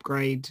big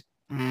upgrade.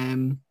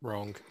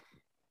 Wrong.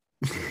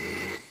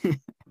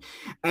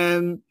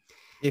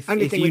 If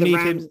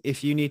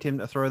you need him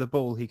to throw the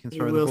ball, he can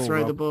throw the ball. He will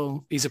throw the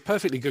ball. He's a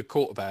perfectly good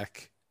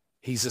quarterback.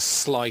 He's a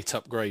slight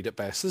upgrade at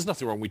best. There's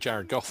nothing wrong with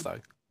Jared Goff, though.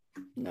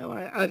 No,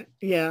 I'd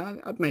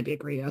maybe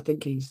agree. I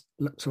think he's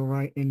looks all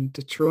right in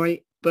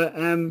Detroit, but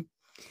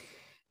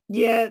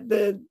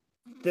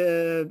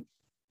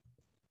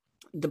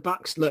the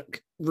Bucs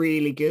look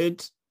really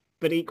good,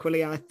 but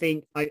equally, I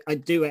think I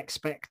do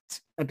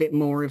expect a bit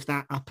more of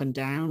that up and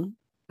down.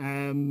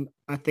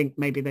 I think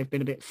maybe they've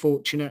been a bit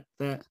fortunate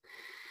that,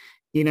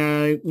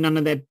 none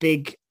of their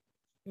big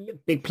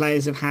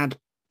players have had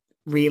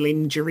real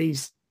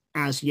injuries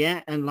as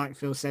yet. And like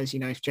Phil says,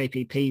 if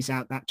JPP's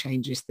out, that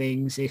changes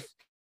things. If,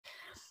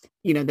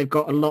 they've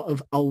got a lot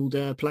of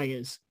older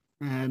players.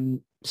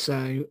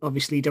 So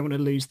obviously you don't want to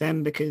lose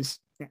them, because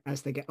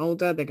as they get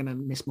older, they're going to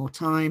miss more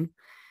time.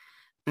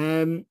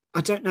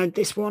 I don't know.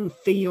 This one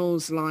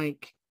feels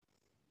like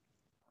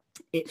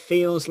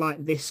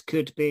this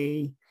could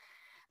be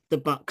the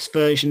Bucs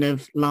version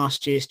of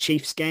last year's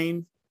Chiefs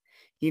game,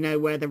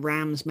 where the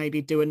Rams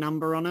maybe do a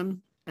number on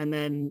them and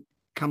then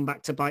come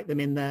back to bite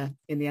them in the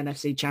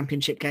NFC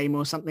Championship game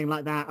or something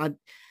like that.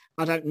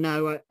 I don't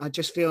know. I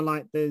just feel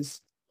like there's,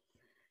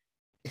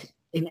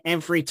 in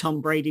every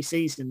Tom Brady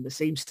season, there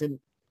seems to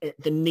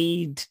the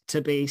need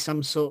to be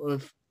some sort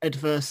of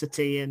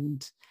adversity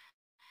and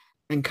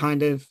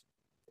kind of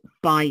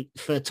bite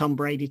for Tom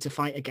Brady to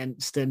fight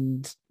against.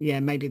 And yeah,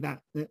 maybe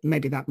that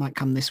might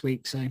come this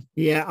week. So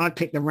yeah, I'd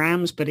pick the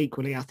Rams, but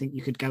equally, I think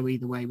you could go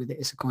either way with it.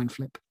 It's a coin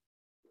flip.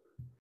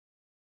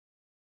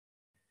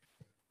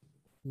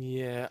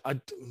 Yeah,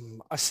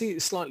 I see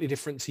it slightly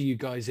different to you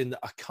guys in that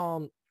I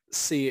can't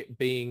see it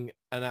being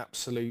an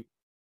absolute,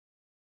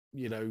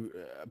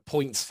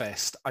 points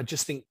fest. I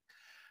just think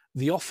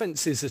the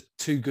offenses are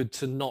too good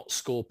to not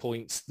score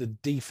points. The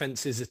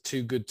defenses are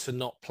too good to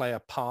not play a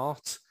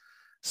part.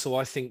 So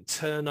I think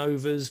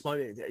turnovers,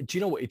 do you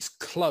know what? It's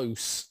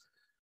close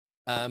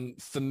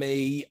for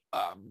me.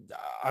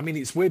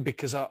 It's weird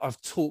because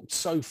I've talked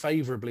so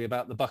favorably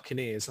about the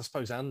Buccaneers, I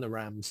suppose, and the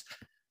Rams.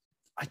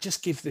 I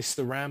just give this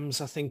the Rams,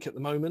 I think, at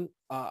the moment.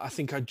 I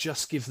think I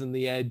just give them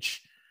the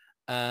edge.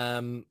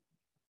 I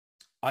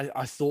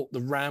thought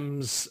the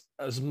Rams,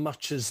 as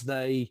much as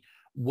they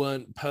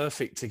weren't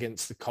perfect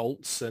against the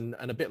Colts, and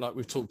a bit like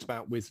we've talked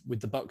about with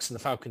the Bucs and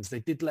the Falcons, they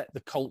did let the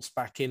Colts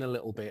back in a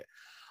little bit.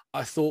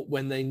 I thought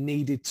when they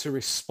needed to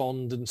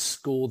respond and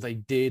score, they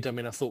did. I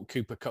mean, I thought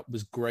Cooper Cup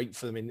was great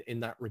for them in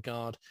that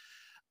regard.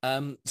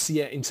 So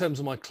yeah, in terms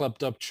of my club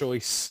dub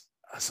choice,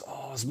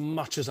 as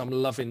much as I'm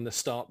loving the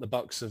start the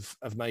Bucks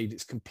have made,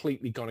 it's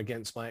completely gone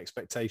against my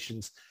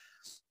expectations.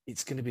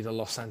 It's going to be the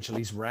Los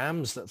Angeles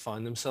Rams that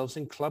find themselves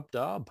in club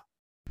dub.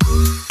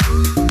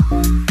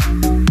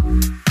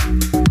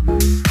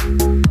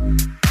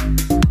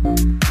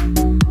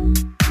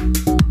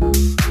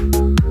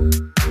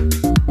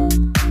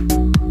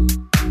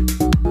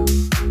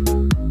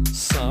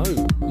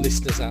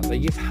 Listeners out there,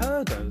 you've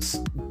heard us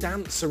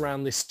dance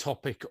around this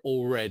topic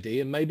already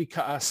and maybe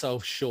cut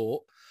ourselves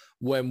short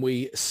when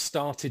we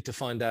started to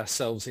find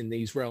ourselves in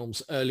these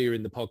realms earlier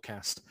in the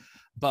podcast.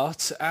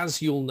 But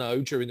as you'll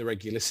know, during the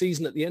regular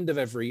season, at the end of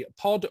every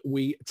pod,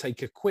 we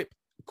take a quick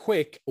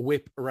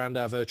whip around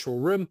our virtual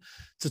room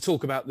to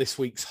talk about this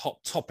week's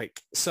hot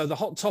topic. So the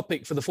hot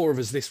topic for the four of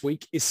us this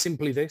week is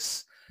simply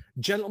this.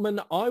 Gentlemen,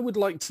 I would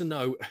like to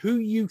know who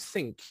you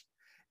think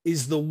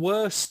is the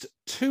worst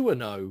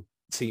 2-0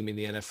 team in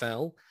the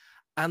NFL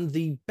and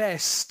the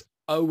best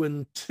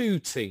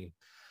 0-2 team.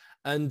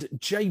 And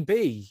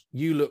JB,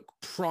 you look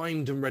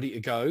primed and ready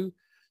to go.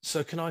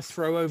 So can I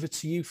throw over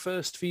to you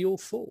first for your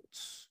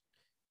thoughts?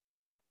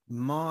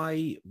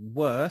 My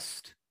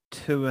worst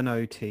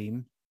 2-0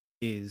 team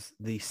is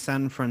the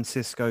San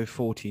Francisco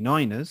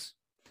 49ers,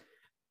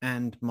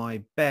 and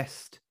my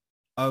best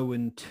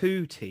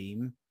 0-2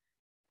 team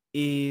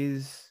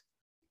is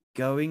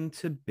going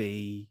to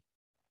be,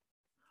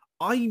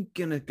 I'm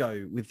going to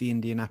go with the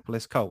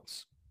Indianapolis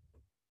Colts.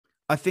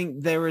 I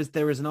think there is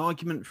an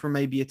argument for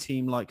maybe a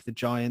team like the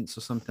Giants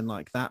or something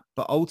like that.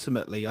 But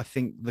ultimately, I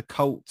think the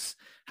Colts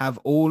have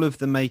all of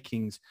the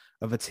makings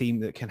of a team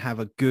that can have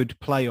a good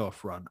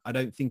playoff run. I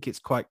don't think it's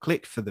quite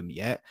clicked for them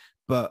yet,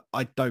 but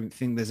I don't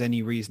think there's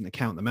any reason to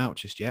count them out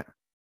just yet.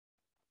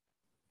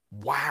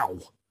 Wow.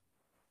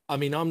 I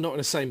mean, I'm not going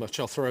to say much.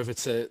 I'll throw over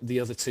to the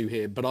other two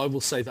here, but I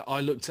will say that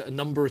I looked at a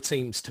number of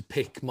teams to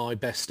pick my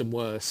best and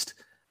worst,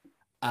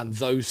 and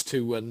those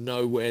two were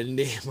nowhere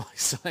near my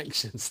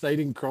selections. They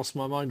didn't cross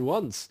my mind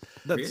once.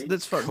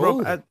 That's fine.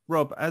 Cool.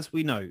 Rob, as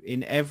we know,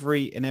 in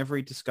every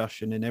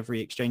discussion, in every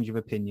exchange of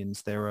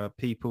opinions, there are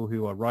people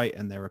who are right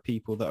and there are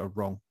people that are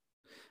wrong.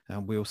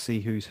 And we'll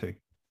see who's who.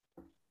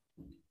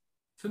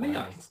 For me,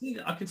 I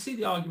can see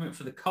the argument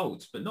for the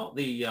Colts, but not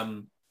the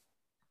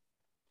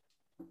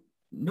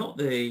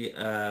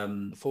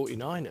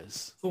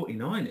 49ers.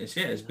 49ers,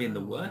 yeah, as being the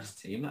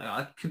worst team.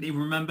 I couldn't even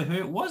remember who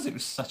it was. It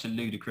was such a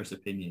ludicrous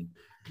opinion.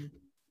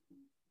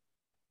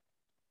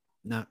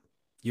 No,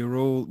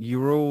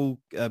 you're all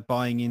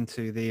buying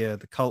into the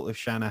cult of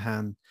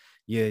Shanahan.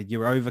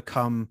 You're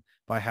overcome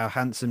by how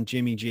handsome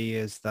Jimmy G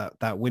is.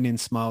 That winning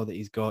smile that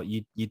he's got.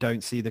 You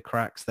don't see the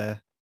cracks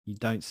there. You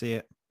don't see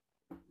it.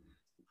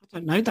 I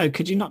don't know though.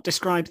 Could you not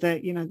describe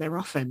their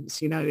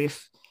offense?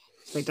 If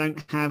they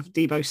don't have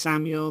Deebo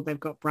Samuel, they've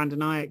got Brandon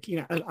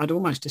Ayuk. I'd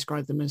almost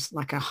describe them as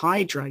like a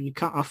hydra. You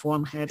cut off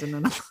one head and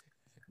another.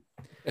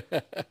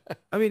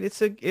 I mean,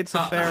 it's a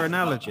fair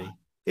analogy.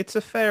 It's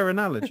a fair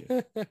analogy.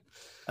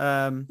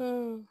 I'm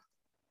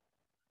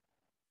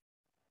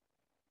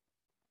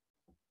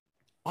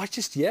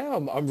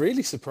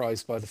really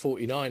surprised by the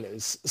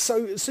 49ers.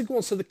 So go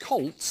on. So the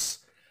Colts,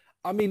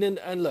 I mean,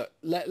 and look,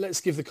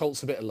 let's give the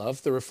Colts a bit of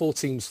love. There are 4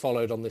 teams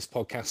followed on this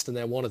podcast and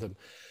they're one of them.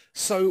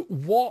 So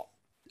what,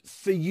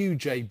 for you,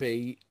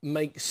 JB,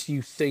 makes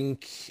you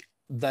think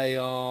they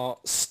are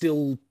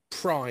still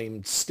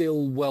primed,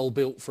 still well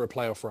built for a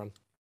playoff run?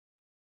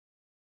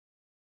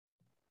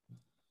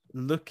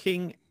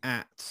 Looking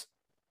at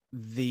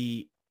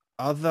the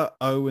other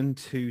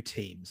 0-2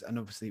 teams, and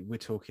obviously we're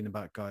talking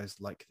about guys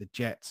like the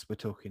Jets, we're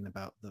talking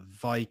about the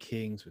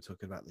Vikings, we're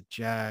talking about the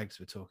Jags,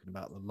 we're talking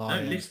about the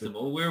Lions. Don't list them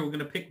all. We're all going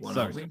to pick one.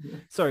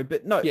 Sorry,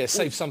 but no. Yeah,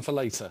 save some for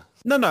later.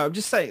 No, I'm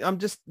just saying. I'm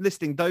just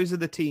listing. Those are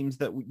the teams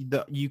that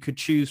you could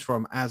choose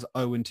from as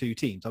 0-2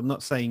 teams. I'm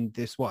not saying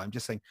this one. I'm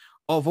just saying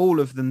of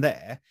all of them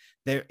there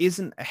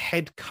isn't a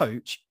head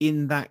coach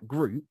in that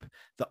group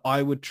that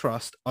I would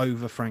trust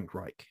over Frank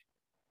Reich.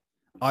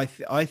 I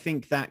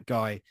think that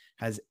guy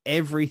has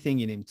everything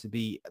in him to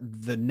be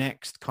the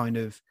next kind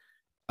of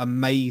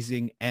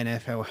amazing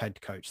NFL head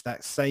coach.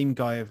 That same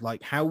guy of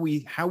like how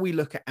we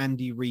look at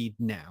Andy Reid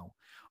now.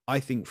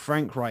 I think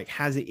Frank Reich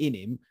has it in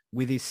him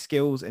with his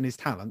skills and his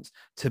talents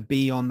to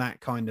be on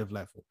that kind of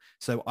level.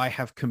 So I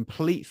have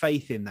complete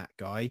faith in that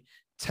guy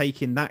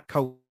taking that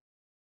cult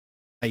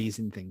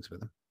amazing things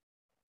with him.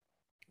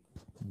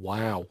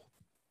 Wow.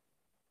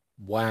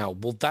 Well,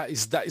 that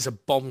is a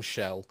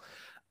bombshell.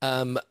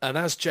 And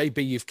as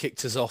JB, you've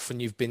kicked us off and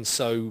you've been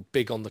so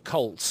big on the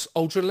Colts.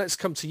 Aldrin, let's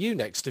come to you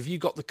next. Have you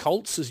got the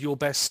Colts as your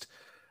best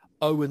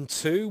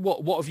 0-2?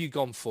 What have you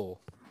gone for?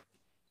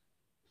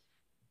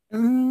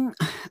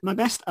 My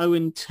best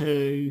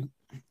 0-2,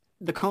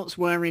 the Colts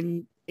were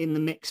in the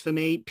mix for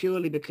me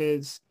purely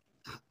because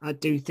I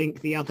do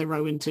think the other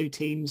 0-2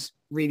 teams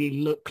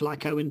really look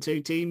like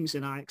 0-2 teams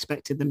and I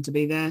expected them to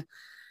be there.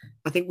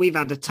 I think we've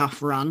had a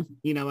tough run.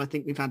 You know, I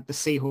think we've had the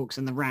Seahawks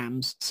and the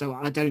Rams. So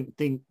I don't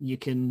think you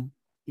can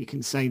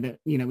say that,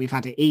 you know, we've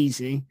had it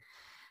easy,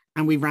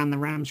 and we ran the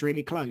Rams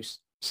really close.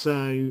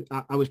 So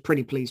I was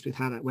pretty pleased with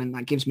how that went.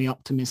 That gives me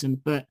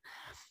optimism. But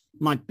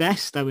my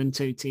best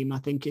 0-2 team, I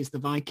think, is the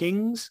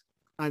Vikings.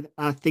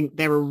 I think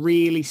they're a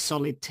really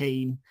solid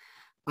team.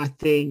 I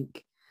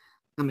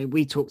mean,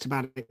 we talked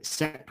about it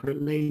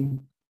separately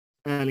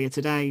earlier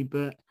today,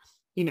 but,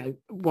 you know,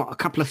 a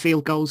couple of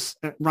field goals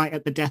right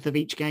at the death of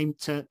each game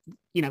to,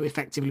 you know,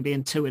 effectively be a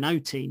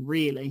 2-0 team,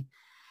 really.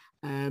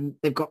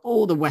 They've got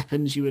all the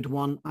weapons you would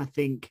want. I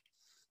think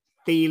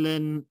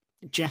Thielen,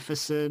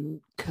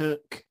 Jefferson,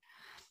 Cook,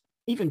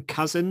 even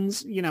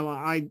Cousins, you know,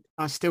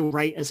 I still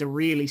rate as a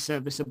really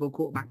serviceable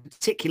quarterback,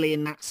 particularly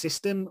in that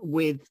system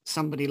with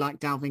somebody like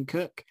Dalvin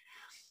Cook.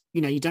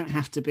 You know, you don't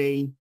have to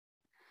be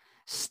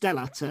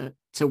stellar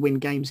to win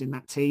games in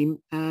that team.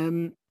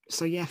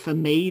 So yeah, for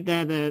me,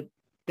 they're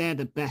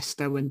the best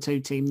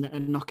 0-2 team that are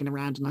knocking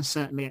around, and I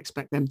certainly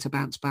expect them to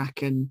bounce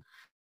back and,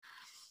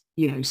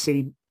 you know,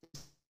 see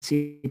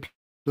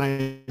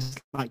players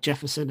like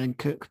Jefferson and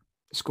Cook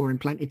scoring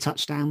plenty of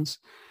touchdowns.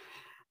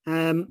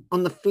 On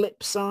the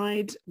flip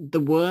side, the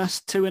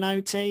worst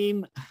 2-0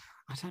 team,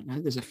 I don't know,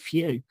 there's a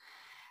few,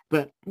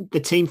 but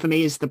the team for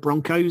me is the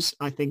Broncos.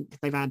 I think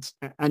they've had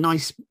a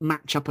nice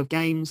matchup of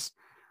games.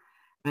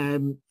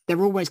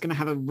 They're always going to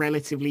have a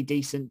relatively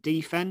decent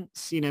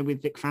defense, you know,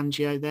 with Vic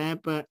Fangio there,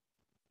 but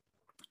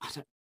I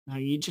don't know,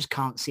 you just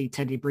can't see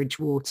Teddy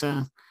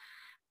Bridgewater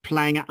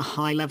playing at a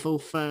high level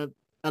for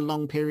a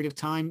long period of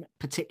time,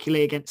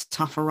 particularly against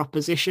tougher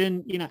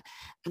opposition, you know,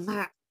 and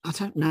that, I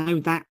don't know,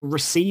 that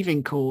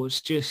receiving core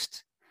is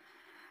just,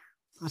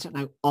 I don't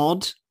know,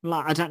 odd.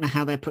 Like, I don't know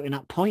how they're putting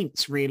up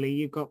points, really.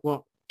 You've got,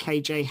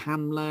 KJ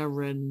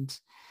Hamler and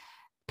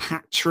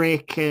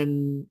Patrick,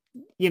 and,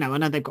 you know, I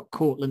know they've got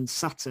Cortland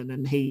Sutton,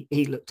 and he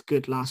looked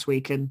good last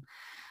week. And,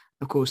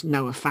 of course,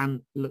 Noah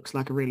Fant looks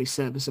like a really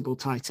serviceable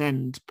tight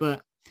end.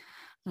 But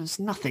there's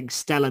nothing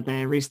stellar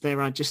there, is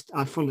there? I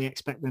fully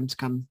expect them to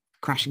come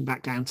crashing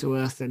back down to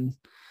earth and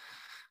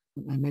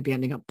maybe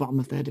ending up bottom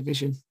of their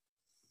division.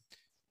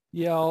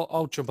 Yeah,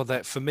 I'll jump on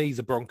that. For me,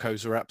 the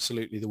Broncos are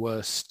absolutely the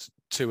worst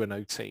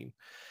 2-0 team.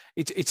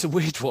 It's a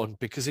weird one,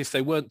 because if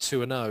they weren't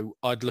 2-0,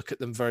 I'd look at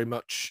them very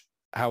much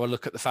how I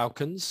look at the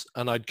Falcons,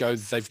 and I'd go,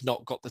 they've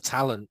not got the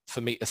talent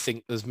for me to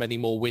think there's many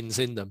more wins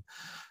in them.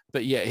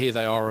 But yet here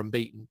they are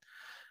unbeaten.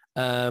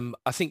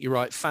 I think you're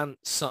right. Fant,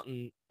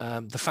 Sutton,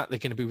 the fact they're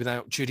going to be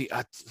without Judy,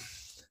 I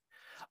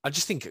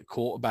just think at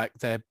quarterback,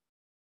 they're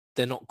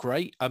not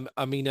great.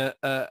 I mean,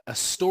 a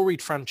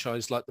storied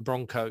franchise like the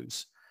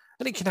Broncos,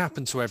 and it can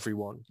happen to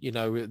everyone. You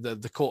know,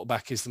 the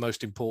quarterback is the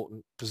most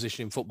important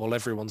position in football.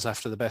 Everyone's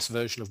after the best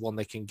version of one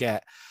they can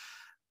get.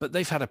 But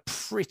they've had a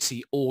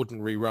pretty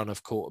ordinary run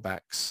of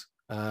quarterbacks.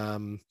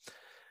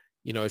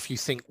 You know, if you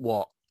think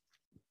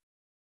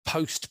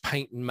post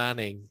Peyton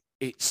Manning,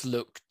 it's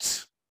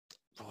looked,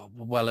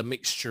 well, a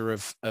mixture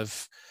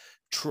of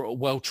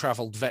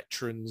well-traveled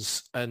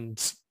veterans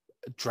and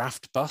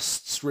draft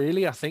busts,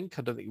 really, I think.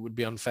 I don't think it would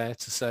be unfair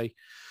to say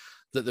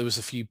that there was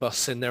a few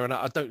busts in there, and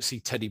I don't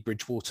see Teddy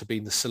Bridgewater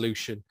being the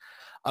solution.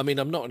 I mean,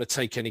 I'm not going to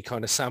take any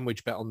kind of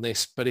sandwich bet on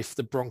this, but if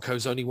the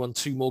Broncos only won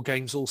 2 more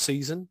games all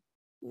season,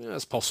 yeah,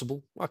 that's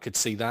possible. I could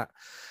see that.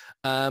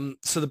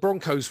 So the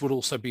Broncos would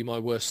also be my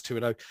worst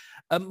 2-0.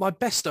 My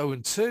best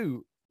 0-2,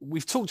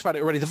 we've talked about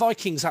it already. The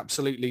Vikings,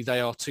 absolutely, they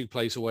are 2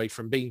 plays away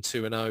from being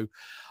 2-0.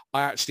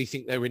 I actually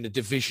think they're in a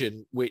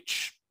division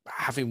which,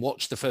 having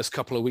watched the first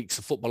couple of weeks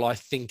of football, I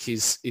think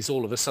is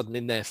all of a sudden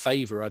in their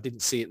favour. I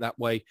didn't see it that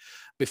way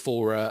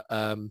before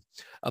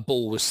a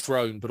ball was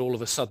thrown, but all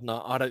of a sudden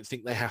I don't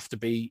think they have to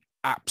be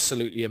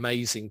absolutely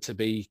amazing to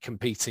be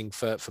competing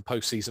for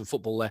postseason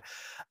football there.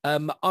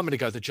 I'm going to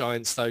go the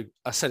Giants, though.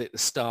 I said at the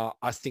start,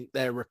 I think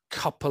they're a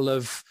couple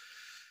of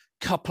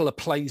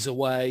plays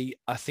away.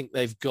 I think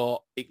they've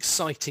got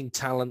exciting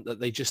talent that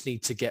they just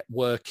need to get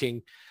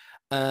working.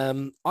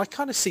 I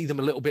kind of see them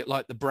a little bit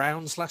like the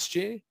Browns last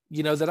year,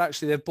 you know, that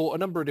actually they've brought a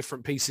number of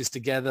different pieces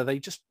together. They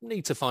just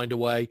need to find a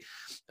way.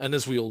 And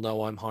as we all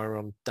know, I'm higher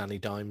on Danny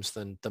Dimes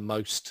than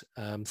most.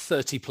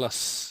 30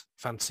 plus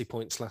fantasy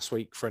points last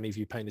week, for any of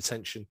you paying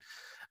attention,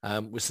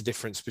 was the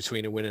difference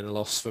between a win and a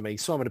loss for me.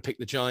 So I'm going to pick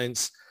the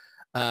Giants.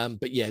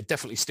 But yeah,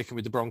 definitely sticking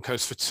with the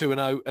Broncos for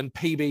 2-0, and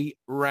PB,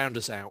 round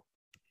us out.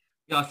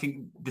 Yeah, I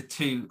think the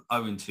 2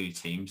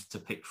 0-2 teams to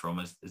pick from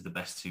as the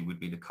best 2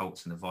 would be the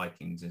Colts and the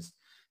Vikings, as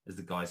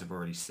the guys have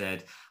already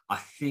said. I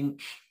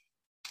think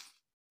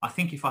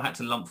if I had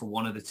to lump for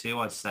one of the 2,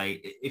 I'd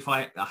say if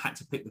I had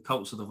to pick the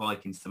Colts or the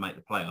Vikings to make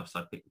the playoffs,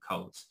 I'd pick the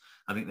Colts.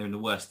 I think they're in the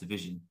worst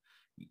division.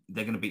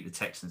 They're going to beat the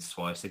Texans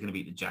twice. They're going to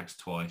beat the Jags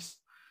twice.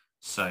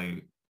 So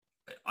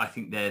I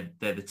think they're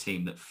the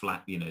team that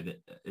that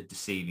are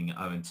deceiving at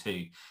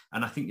 0-2.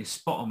 And I think you're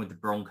spot on with the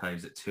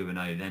Broncos at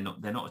 2-0.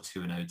 They're not a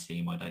 2-0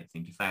 team, I don't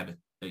think. If they had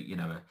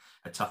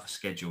a tougher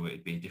schedule,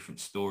 it'd be a different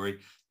story.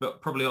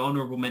 But probably an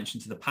honourable mention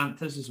to the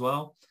Panthers as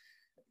well.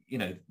 You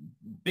know,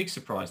 big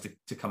surprise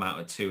to come out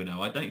at 2-0.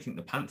 I don't think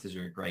the Panthers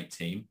are a great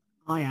team.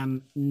 I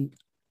am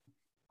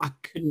I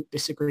couldn't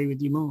disagree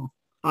with you more.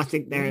 I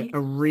think they're a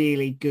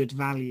really good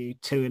value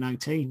 2-0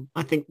 team.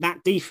 I think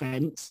that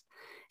defense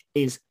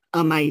is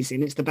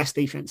amazing. It's the best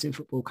defense in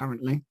football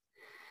currently.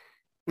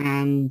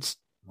 And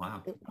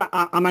wow,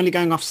 I'm only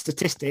going off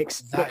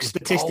statistics. But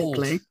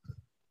statistically,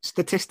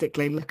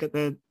 look at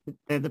they're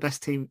the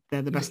best team.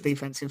 They're the best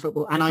defense in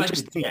football. And I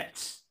just think,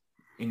 Jets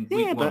in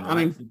week one, I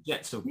mean, the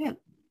Jets are,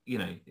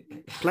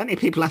 plenty of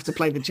people have to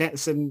play the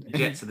Jets, and the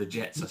Jets are the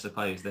Jets, I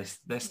suppose.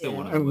 They're still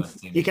one of the worst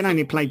teams. You can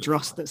only play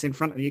Dross that's in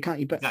front of you, can't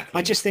you? But exactly.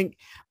 I just think,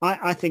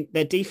 I think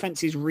their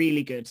defense is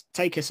really good.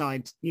 Take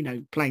aside,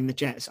 playing the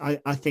Jets.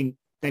 I think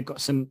they've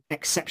got some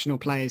exceptional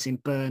players in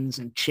Burns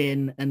and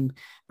Chin and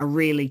a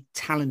really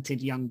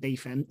talented young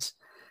defense.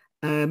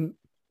 I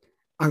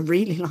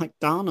really like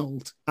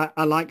Darnold.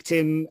 I liked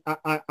him.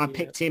 I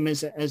picked him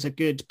as a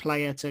good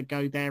player to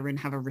go there and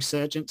have a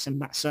resurgence,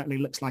 and that certainly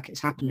looks like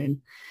it's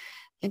happening.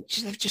 And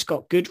they've just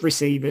got good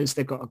receivers.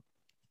 They've got an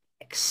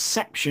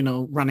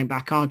exceptional running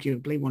back,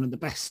 arguably one of the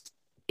best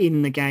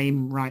in the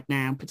game right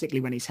now,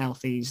 particularly when he's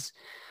healthy. He's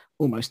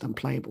almost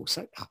unplayable.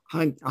 So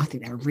I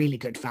think they're a really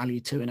good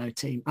value 2-0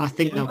 team. I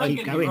think they'll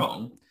keep going.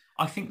 Wrong.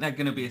 I think they're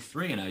going to be a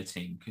 3-0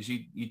 team because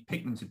you'd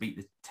pick them to beat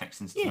the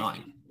Texans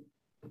tonight.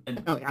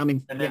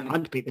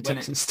 I'd beat the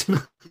Texans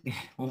tonight. Yeah,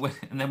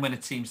 and then when a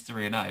team's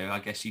 3-0, I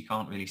guess you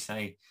can't really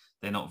say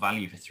they're not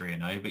value for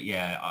 3-0. But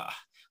yeah,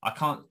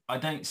 I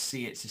don't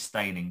see it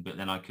sustaining, but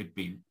then I could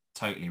be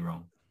totally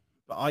wrong.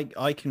 But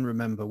I can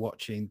remember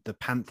watching the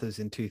Panthers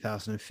in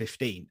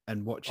 2015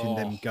 and watching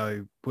them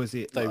go, was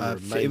it,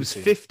 it was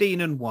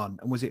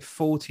 15-1, and was it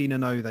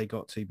 14-0 they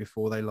got to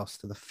before they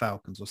lost to the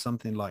Falcons or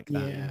something like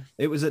that? Yeah.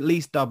 It was at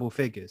least double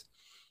figures.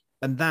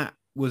 And that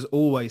was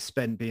always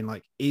spent being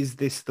like, is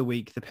this the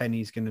week the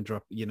penny's going to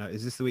drop?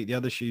 Is this the week the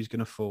other shoe's going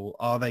to fall?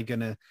 Are they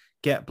going to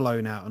get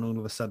blown out? And all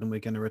of a sudden we're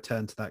going to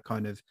return to that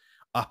kind of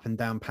up and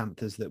down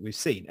Panthers that we've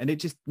seen. And it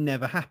just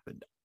never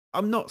happened.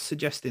 I'm not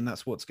suggesting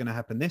that's what's going to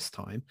happen this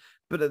time,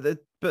 but at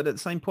the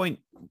same point,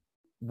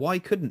 why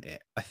couldn't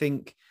it? I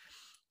think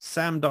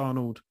Sam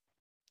Darnold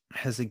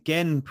has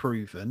again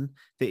proven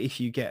that if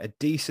you get a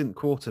decent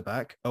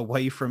quarterback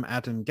away from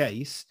Adam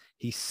Gase,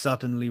 he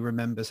suddenly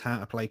remembers how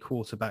to play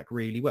quarterback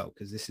really well,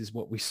 because this is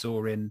what we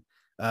saw in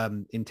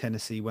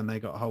Tennessee when they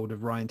got hold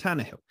of Ryan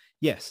Tannehill.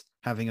 Yes,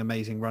 having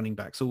amazing running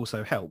backs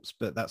also helps,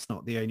 but that's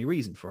not the only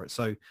reason for it.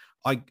 So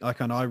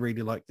I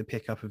really like the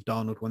pickup of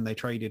Darnold when they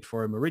traded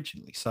for him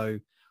originally. So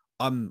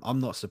I'm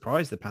not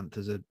surprised the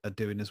Panthers are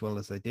doing as well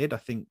as they did. I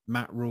think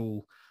Matt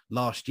Rule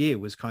last year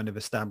was kind of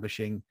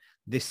establishing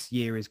this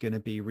year is going to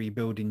be a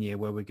rebuilding year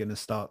where we're going to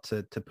start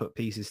to put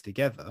pieces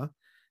together.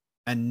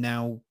 And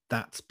now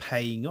that's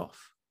paying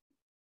off.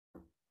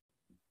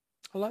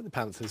 I like the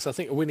Panthers. I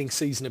think a winning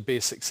season would be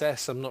a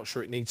success. I'm not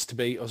sure it needs to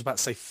be. I was about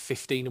to say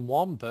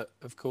 15-1, but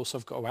of course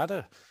I've got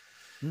to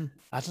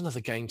add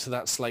another game to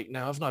that slate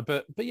now, haven't I?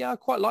 But yeah, I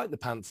quite like the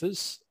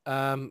Panthers.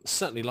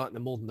 Certainly like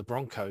them more than the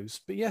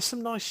Broncos. But yeah,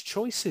 some nice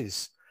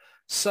choices.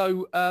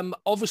 So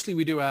obviously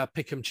we do our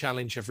Pick'em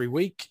challenge every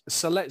week.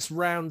 So let's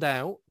round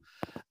out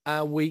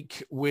our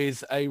week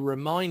with a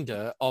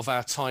reminder of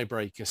our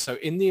tiebreaker. So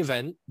in the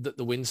event that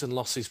the wins and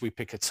losses we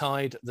pick are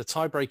tied, the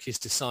tiebreaker is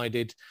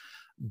decided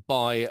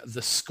by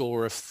the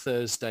score of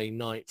Thursday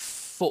night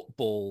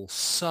football.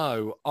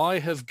 So I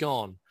have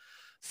gone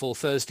for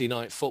Thursday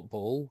night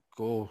football.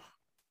 The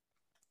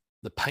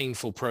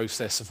painful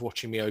process of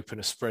watching me open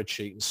a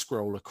spreadsheet and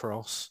scroll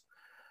across.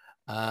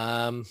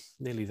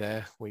 Nearly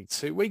there. Week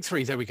 2. Week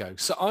 3, there we go.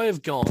 So I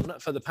have gone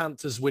for the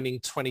Panthers winning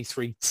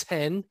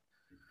 23-10.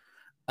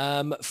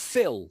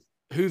 Phil,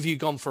 who have you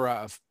gone for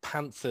out of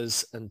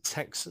Panthers and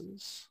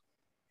Texans?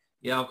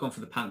 Yeah, I've gone for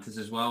the Panthers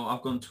as well.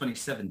 I've gone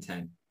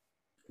 27-10.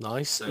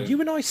 Nice. So,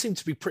 you and I seem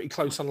to be pretty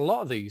close on a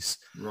lot of these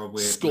Rob,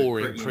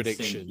 scoring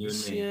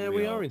predictions. Yeah,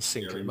 we are in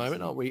sync at the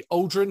moment, aren't we?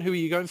 Aldrin, who are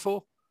you going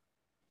for?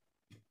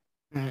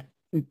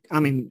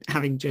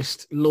 Having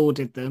just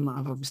lauded them,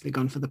 I've obviously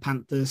gone for the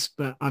Panthers,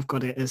 but I've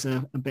got it as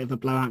a bit of a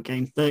blowout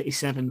game,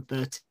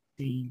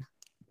 37-13.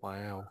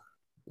 Wow.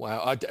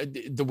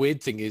 The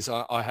weird thing is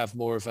I have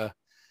more of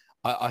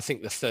I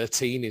think the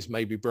 13 is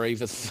maybe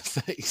braver than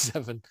the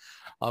 37.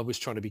 I was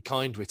trying to be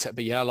kind with it,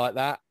 but yeah, I like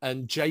that.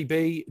 And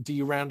JB, do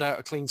you round out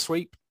a clean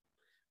sweep?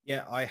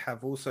 Yeah, I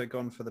have also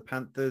gone for the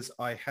Panthers.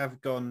 I have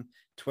gone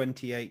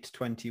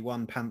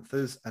 28-21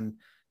 Panthers, and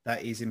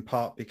that is in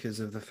part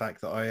because of the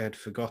fact that I had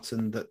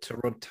forgotten that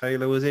Tyrod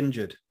Taylor was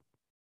injured.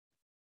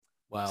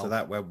 Wow. So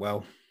that went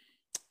well.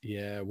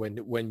 Yeah,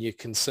 when you're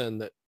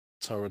concerned that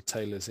Tyrod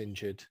Taylor's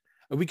injured.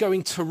 Are we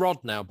going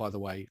Tyrod now, by the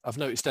way? I've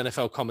noticed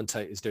NFL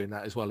commentators doing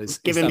that as well.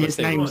 Given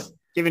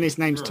his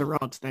name's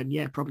Tyrod, then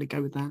yeah, probably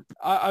go with that.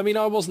 I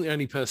wasn't the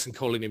only person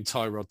calling him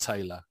Tyrod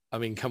Taylor. I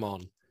mean, come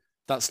on.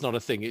 That's not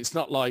a thing. It's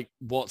not like,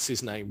 what's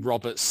his name?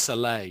 Robert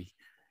Saleh.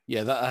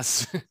 Yeah,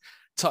 that's...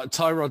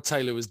 Tyrod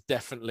Taylor was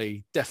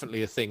definitely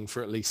a thing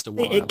for at least a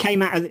while.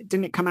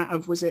 Didn't it come out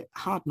of, was it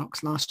Hard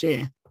Knocks last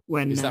year?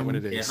 Is that what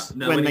it is?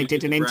 Yeah. When they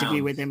did an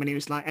interview with him and he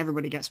was like,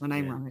 everybody gets my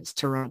name wrong. It's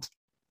Tyrod.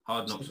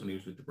 Hard Knocks when he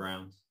was with the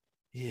Browns.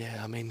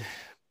 Yeah, I mean,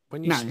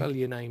 when you spell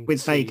your name...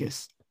 With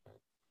Vegas.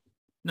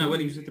 No, when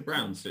he was with the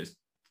Browns, so it's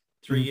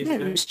 3 years No,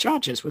 ago. it was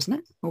Chargers, wasn't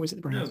it? Or was it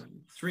the Browns? No,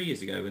 3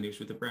 years ago when he was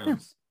with the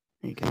Browns.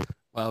 There you go.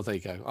 Well, there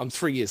you go. I'm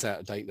 3 years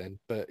out of date then,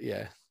 but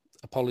yeah,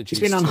 apologies.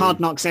 He's been on to- Hard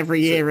Knocks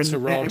every year, and to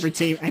Rod. every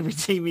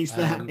team he's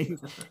there,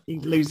 he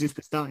loses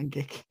the starting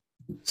gig.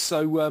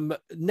 So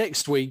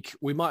next week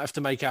we might have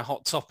to make our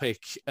hot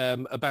topic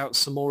about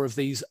some more of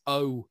these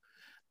O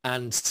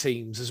and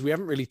teams, as we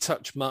haven't really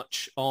touched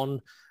much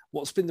on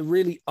what's been the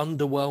really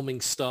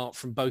underwhelming start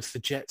from both the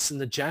Jets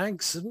and the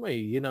Jags, haven't we?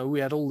 You know, we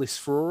had all this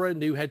furore,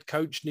 new head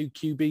coach, new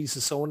QBs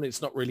and so on.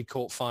 It's not really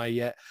caught fire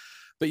yet.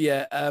 But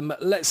yeah,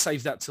 let's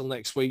save that till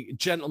next week.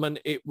 Gentlemen,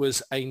 it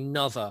was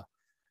another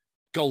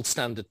gold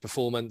standard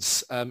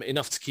performance,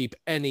 enough to keep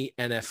any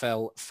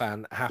NFL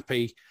fan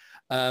happy.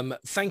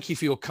 Thank you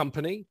for your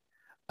company.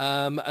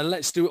 And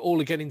let's do it all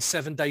again in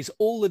 7 days.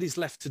 All that is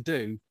left to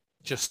do,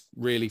 just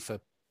really for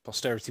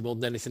posterity more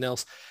than anything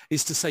else,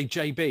 is to say,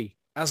 JB,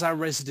 as our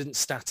resident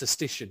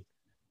statistician,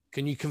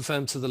 can you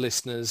confirm to the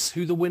listeners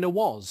who the winner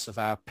was of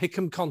our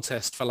Pick'em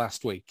contest for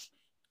last week?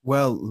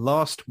 Well,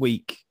 last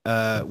week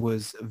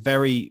was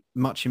very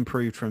much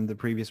improved from the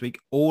previous week.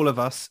 All of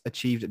us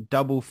achieved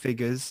double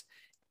figures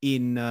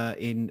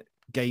in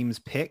games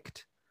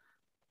picked.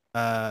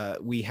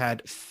 We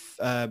had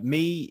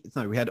we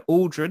had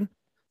Aldrin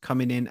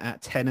coming in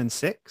at 10 and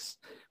 6.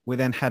 We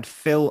then had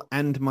Phil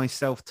and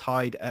myself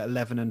tied at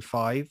 11 and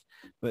 5,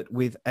 but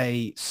with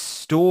a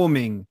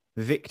storming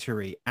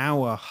victory,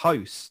 our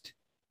host,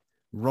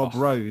 Rob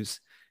Rose,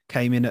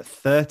 came in at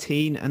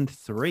 13 and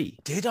 3.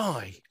 Did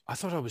I? I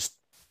thought I was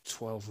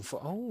 12 and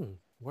 4. Oh,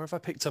 where have I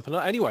picked up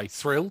another? Anyway,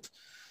 thrilled.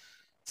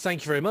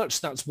 Thank you very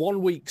much. That's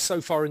 1 week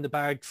so far in the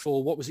bag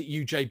for, what was it,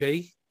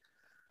 UJB?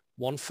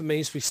 One for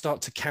me as we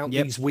start to count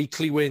these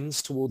weekly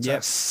wins towards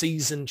our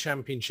season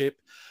championship.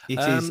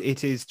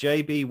 It is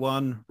JB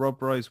 1,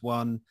 Rob Rose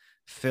 1,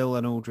 Phil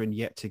and Aldrin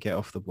yet to get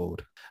off the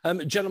board.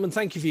 Gentlemen,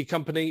 thank you for your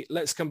company.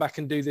 Let's come back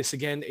and do this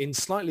again in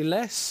slightly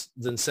less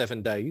than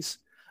 7 days.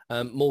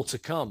 More to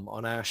come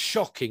on our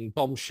shocking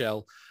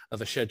bombshell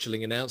of a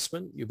scheduling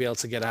announcement. You'll be able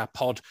to get our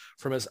pod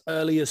from as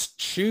early as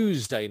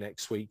Tuesday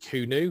next week.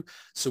 Who knew?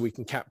 So we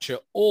can capture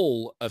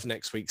all of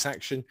next week's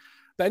action.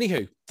 But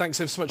anywho, thanks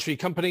ever so much for your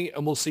company,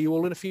 and we'll see you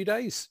all in a few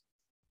days.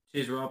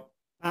 Cheers, Rob.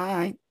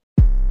 Bye.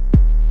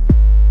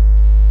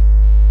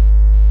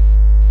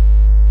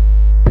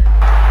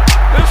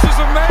 This is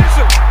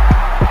amazing.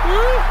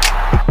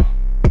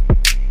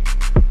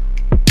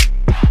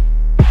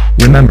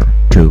 Remember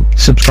to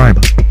subscribe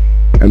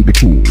And be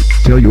cool.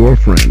 Tell your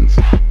friends.